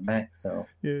shoots in the back. So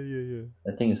Yeah.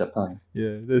 I think it's a pun.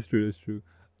 Yeah, that's true.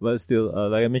 But still,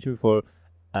 like I mentioned before,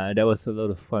 that was a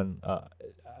lot of fun.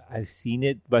 I've seen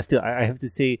it, but still, I have to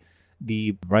say,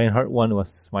 the Reinhardt one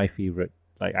was my favorite.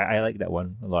 Like I like that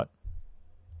one a lot.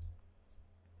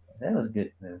 That was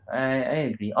good.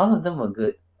 I agree. All of them were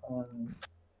good.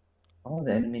 All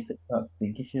the animated shots, they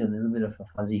give you a little bit of a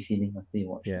fuzzy feeling after you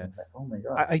watch Yeah, them. Like, oh my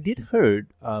god, I did heard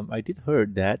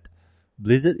that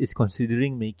Blizzard is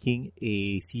considering making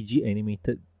a CG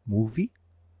animated movie.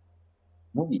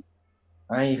 movie.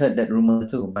 I heard that rumor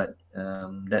too, but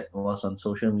that was on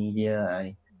social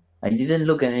media. I didn't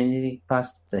look at anything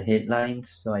past the headlines,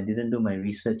 so I didn't do my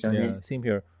research on Yeah, it. same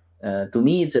here. To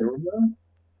me, it's a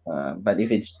rumor. But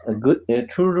if it's a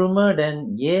true rumor,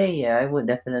 then yeah, I would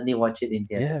definitely watch it in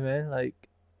Yeah, theaters. man. Like,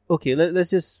 okay,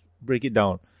 let's just break it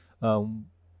down. Um,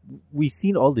 we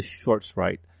seen all the shorts,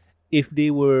 right? If they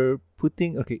were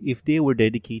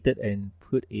dedicated and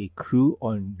put a crew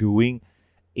on doing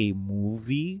a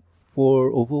movie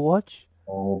for Overwatch,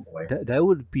 Oh boy, that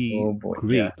would be oh boy, yeah.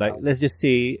 great. Like, let's just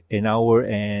say an hour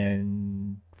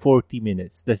and 40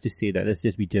 minutes. Let's just say that. Let's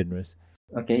just be generous.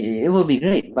 Okay, it will be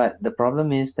great, but the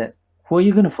problem is that who are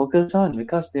you going to focus on?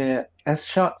 Because they're as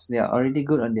shots, they are already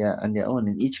good on their own,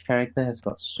 and each character has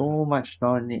got so much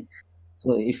lore in it.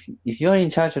 So if you're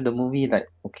in charge of the movie, like,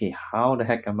 okay, how the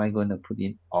heck am I going to put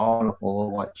in all of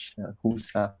Overwatch cool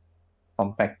stuff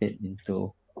compacted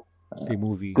into A a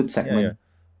movie. good Yeah. segment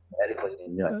that everybody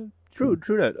enjoy? True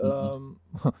that. Mm-mm.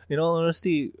 In all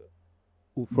honesty,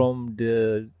 from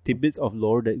the tidbits of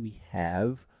lore that we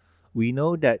have, we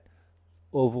know that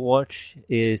Overwatch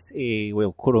is a,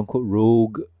 well, quote unquote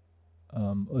rogue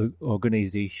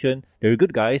organization. They're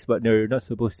good guys, but they're not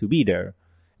supposed to be there.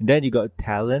 And then you got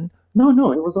Talon.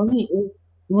 No, it was only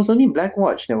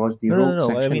Blackwatch that was the rogue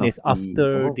No. I section mean, of it's the after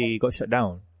Overwatch. they got shut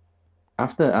down.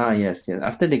 Yes.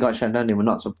 After they got shut down, they were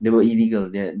not so they were illegal.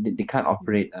 They can't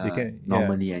operate They can, yeah.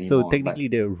 normally So anymore. But technically,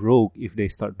 they're rogue if they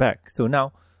start back. So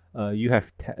now, you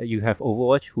have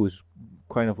Overwatch, who's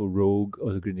kind of a rogue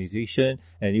organization,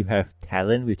 and you have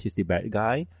Talon, which is the bad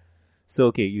guy. So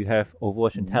okay, you have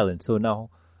Overwatch and Mhm. Talon. So now,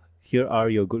 here are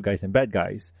your good guys and bad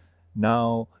guys.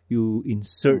 Now you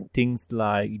insert things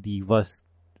like Diva's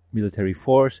military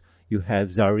force. You have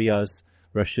Zarya's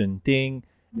Russian thing,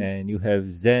 and you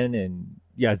have Zen, and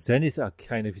yeah, Zen is a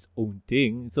kind of his own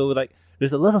thing. So like,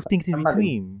 there's a lot of things in Shambali.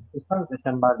 between. It's part of the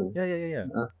Shambali. Yeah.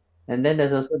 And then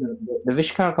there's also the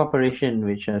Vishkar Corporation,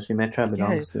 which Symmetra Yeah,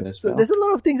 belongs to as so well. there's a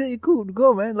lot of things that you could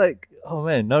go, man. Like, oh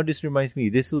man, now this reminds me.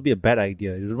 This will be a bad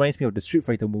idea. It reminds me of the Street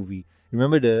Fighter movie.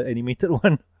 Remember the animated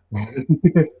one?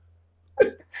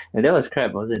 And that was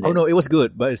crap, wasn't Oh it? no, it was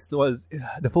good, but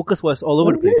the focus was all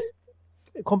over the Was place.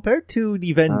 it? Compared to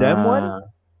the Van Damme one,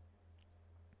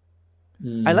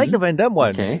 I like the Van Damme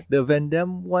one. Okay. The Van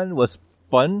Damme one was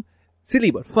fun,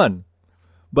 silly but fun.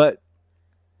 But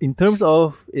in terms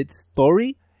of its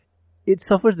story, it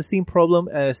suffers the same problem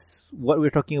as what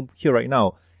we're talking here right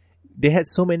now. They had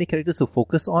so many characters to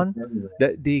focus on It's everywhere.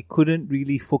 that they couldn't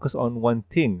really focus on one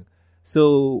thing.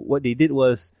 So what they did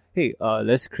was, hey,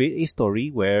 let's create a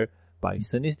story where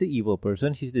Bison is the evil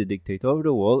person, he's the dictator of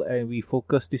the world, and we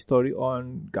focus the story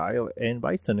on Guile and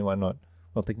Bison and whatnot.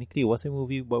 Well, technically, it was a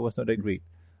movie, but was not that great.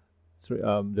 So,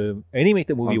 the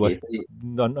animated movie was Okay,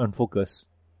 so unfocused.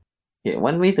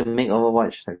 one way to make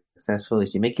Overwatch successful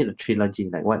is you make it a trilogy,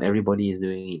 like what everybody is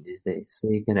doing these days. So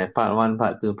you can have part 1,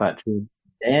 part 2, part 3.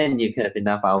 Then you can have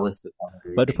enough hours to cover But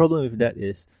the everything. problem with that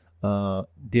is,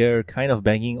 they're kind of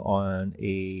banging on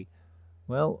a,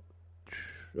 well,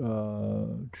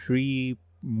 three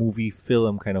movie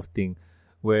film kind of thing,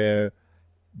 where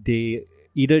they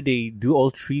do all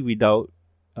three without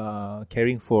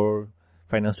caring for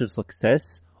financial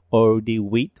success, or they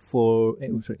wait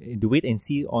and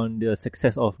see on the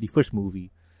success of the first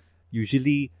movie.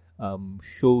 Usually,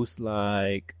 shows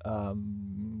like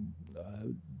The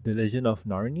Legend of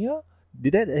Narnia.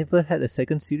 Did that ever had a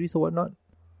second series or whatnot?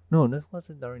 No, that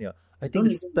wasn't Narnia. I think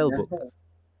the Spellbook.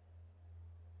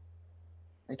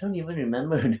 I don't even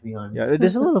remember, to be Yeah, honest.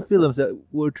 there's a lot of films that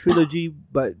were trilogy,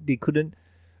 but they couldn't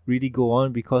really go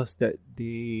on because that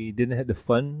they didn't have the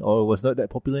fun or was not that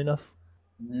popular enough.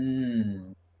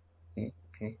 Okay.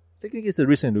 Technically, it's a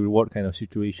risk and reward kind of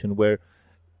situation where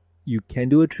you can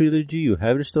do a trilogy, you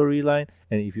have the storyline,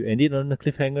 and if you end it on a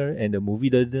cliffhanger and the movie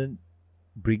doesn't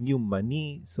bring you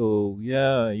money, so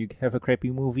yeah, you have a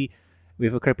crappy movie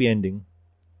with a crappy ending.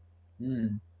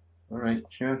 All right,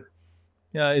 sure.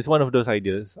 Yeah, it's one of those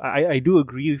ideas. I do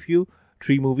agree with you.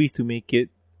 3 movies to make it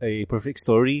a perfect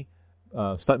story,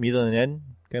 start, middle, and end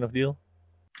kind of deal.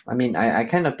 I mean, I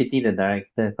kind of pity the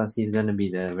director because he's gonna be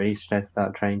very stressed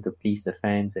out trying to please the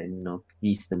fans and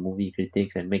please the movie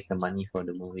critics and make the money for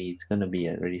the movie. It's gonna be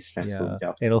a very stressful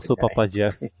job. And for also the guy. Papa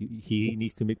Jeff, he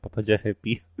needs to make Papa Jeff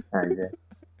happy. Jeff.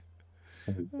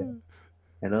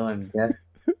 Hello, I'm Jeff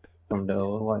from the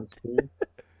Overwatch team.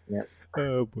 Yep.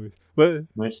 Oh boy. But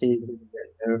Mercy is gonna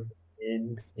get nerfed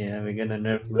in. Yeah, we're gonna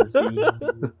nerf Mercy.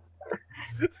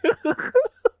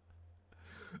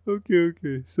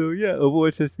 Okay. So yeah,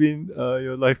 Overwatch has been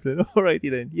your life then. Alrighty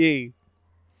then. Yay.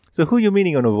 So who you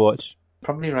meaning on Overwatch?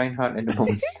 Probably Reinhardt at the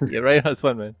moment. Yeah, Reinhardt's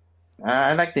fun, man.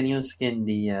 I like the new skin,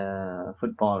 the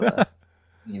footballer.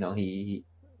 He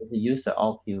used the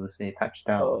alt, he will say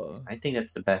touchdown. Oh. I think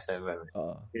that's the best I've ever.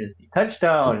 Seriously,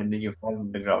 touchdown, and then you fall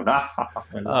on the ground.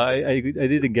 I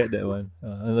didn't get that one.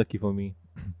 Unlucky for me.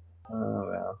 Oh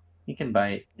well, you can buy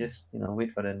it. Just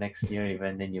wait for the next year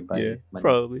event, then you buy it.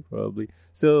 Probably.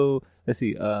 So let's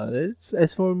see.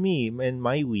 As for me and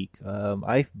my week,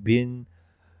 I've been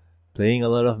playing a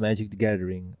lot of Magic the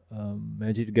Gathering.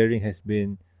 Magic the Gathering has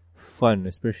been fun,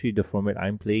 especially the format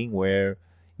I'm playing where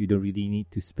you don't really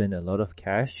need to spend a lot of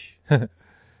cash.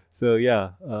 So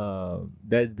yeah,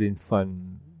 that's been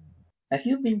fun. Have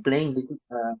you been playing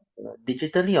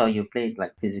digitally or you played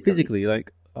like physically? Physically,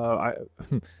 like how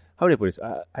do I put this?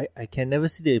 I can never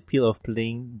see the appeal of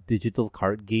playing digital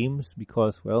card games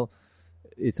because, well,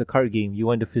 it's a card game. You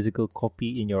want the physical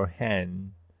copy in your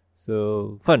hand.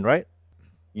 So fun, right?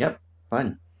 Yep,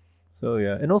 fun. So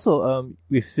yeah, and also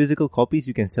with physical copies,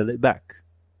 you can sell it back.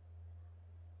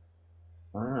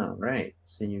 Ah, right.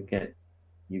 So you get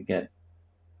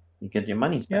your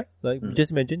money back. Yeah, like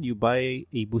just imagine you buy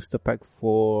a booster pack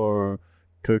for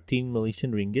 13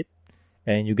 Malaysian ringgit,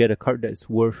 and you get a card that's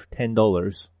worth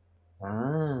 $10.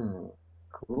 Ah,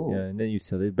 cool. Yeah, and then you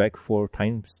sell it back for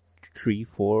times 3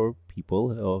 for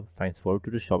people, or times 4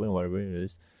 to the shop and whatever it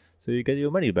is. So you get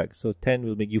your money back. So 10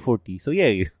 will make you 40. So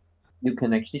yay. You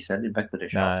can actually sell it back to the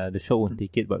shop. Nah, the shop won't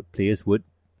take it, but players would.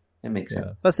 That makes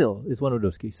sense. But still, it's one of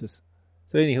those cases.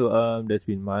 So anywho, that's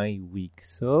been my week.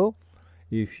 So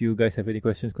if you guys have any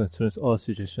questions, concerns, or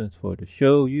suggestions for the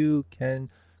show, you can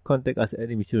contact us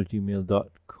at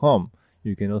immature@gmail.com.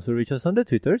 You can also reach us on the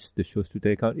Twitters. The show's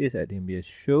Twitter account is at MBS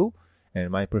Show,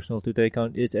 and my personal Twitter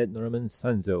account is at Norman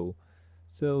Sanzo.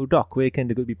 So Doc, where can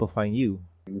the good people find you?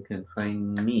 You can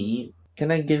find me.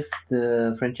 Can I give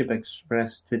the Friendship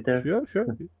Express Twitter?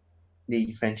 Sure.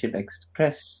 The Friendship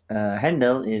Express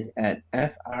handle is at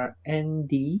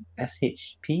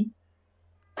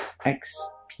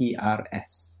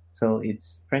FRNDSHPXPRS. So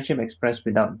it's Friendship Express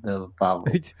without the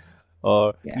vowels.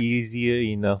 Or easier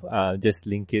enough, just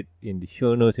link it in the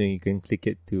show notes and you can click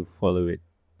it to follow it.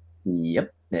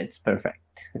 Yep, that's perfect.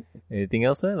 Anything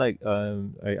else, man? Like,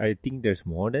 I think there's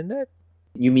more than that.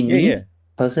 You mean me? Yeah.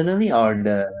 Personally or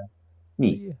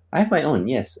me? Yeah. I have my own,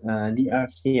 yes.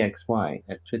 DRCXY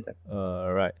at Twitter.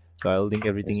 Right. So I'll link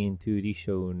everything into the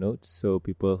show notes so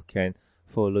people can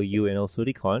follow you and also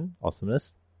the con.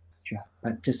 Awesomeness. Sure.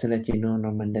 But just to let you know,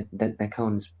 Norman, that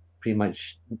account is pretty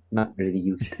much not really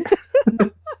used.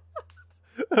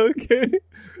 Okay.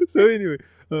 So anyway.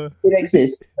 It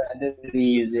exists, but I don't really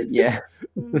use it, yeah.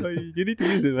 You need to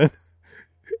use it, man.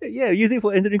 Yeah, use it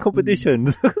for entering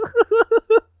competitions.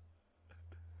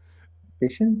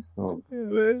 Competitions? Oh. Yeah,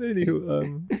 well,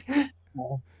 anywho,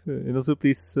 and also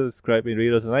please subscribe and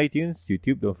rate us on iTunes,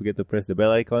 YouTube. Don't forget to press the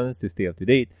bell icons to stay up to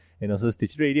date. And also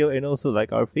Stitch Radio, and also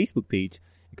like our Facebook page.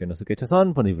 You can also catch us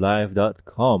on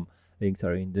ponivlive.com. Links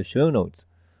are in the show notes.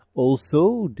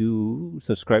 Also, do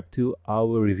subscribe to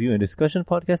our review and discussion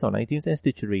podcast on iTunes and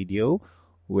Stitcher Radio,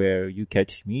 where you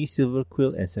catch me, Silver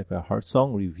Quill, and Sapphire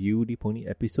Heartsong review the Pony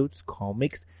episodes,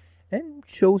 comics, and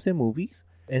shows and movies.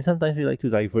 And sometimes we like to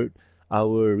divert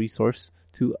our resource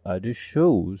to other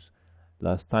shows.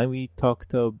 Last time we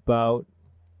talked about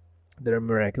The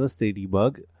Miraculous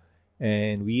Ladybug,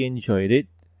 and we enjoyed it,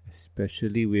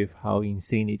 especially with how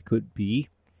insane it could be.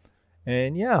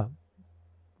 And yeah,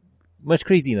 much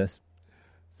craziness.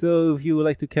 So if you would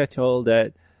like to catch all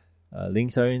that,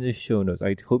 links are in the show notes.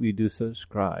 I hope you do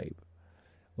subscribe.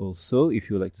 Also, if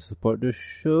you would like to support the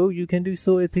show, you can do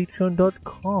so at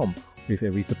patreon.com. With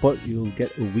every support, you'll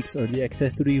get a week's early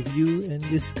access to review and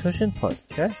discussion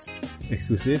podcasts,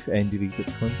 exclusive and deleted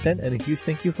content, and a huge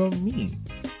thank you from me.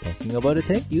 Talking about the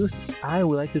thank yous, I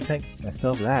would like to thank Master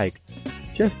of Lag,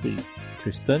 Jeffrey,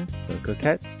 Tristan, Burger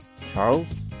Cat, Charles,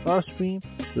 Farstream,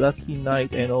 Lucky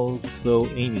Knight, and also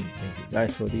Amy. Thank you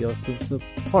guys for the awesome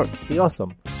support. Stay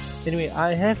awesome. Anyway,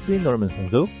 I have been Norman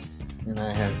Sanzo. And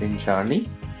I have been Charlie.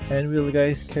 And we'll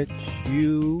guys catch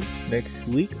you next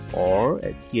week or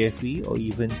at TFE or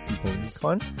even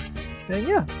CPonyCon. And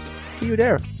yeah, see you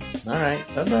there. All right.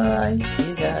 Bye bye. See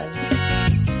you guys.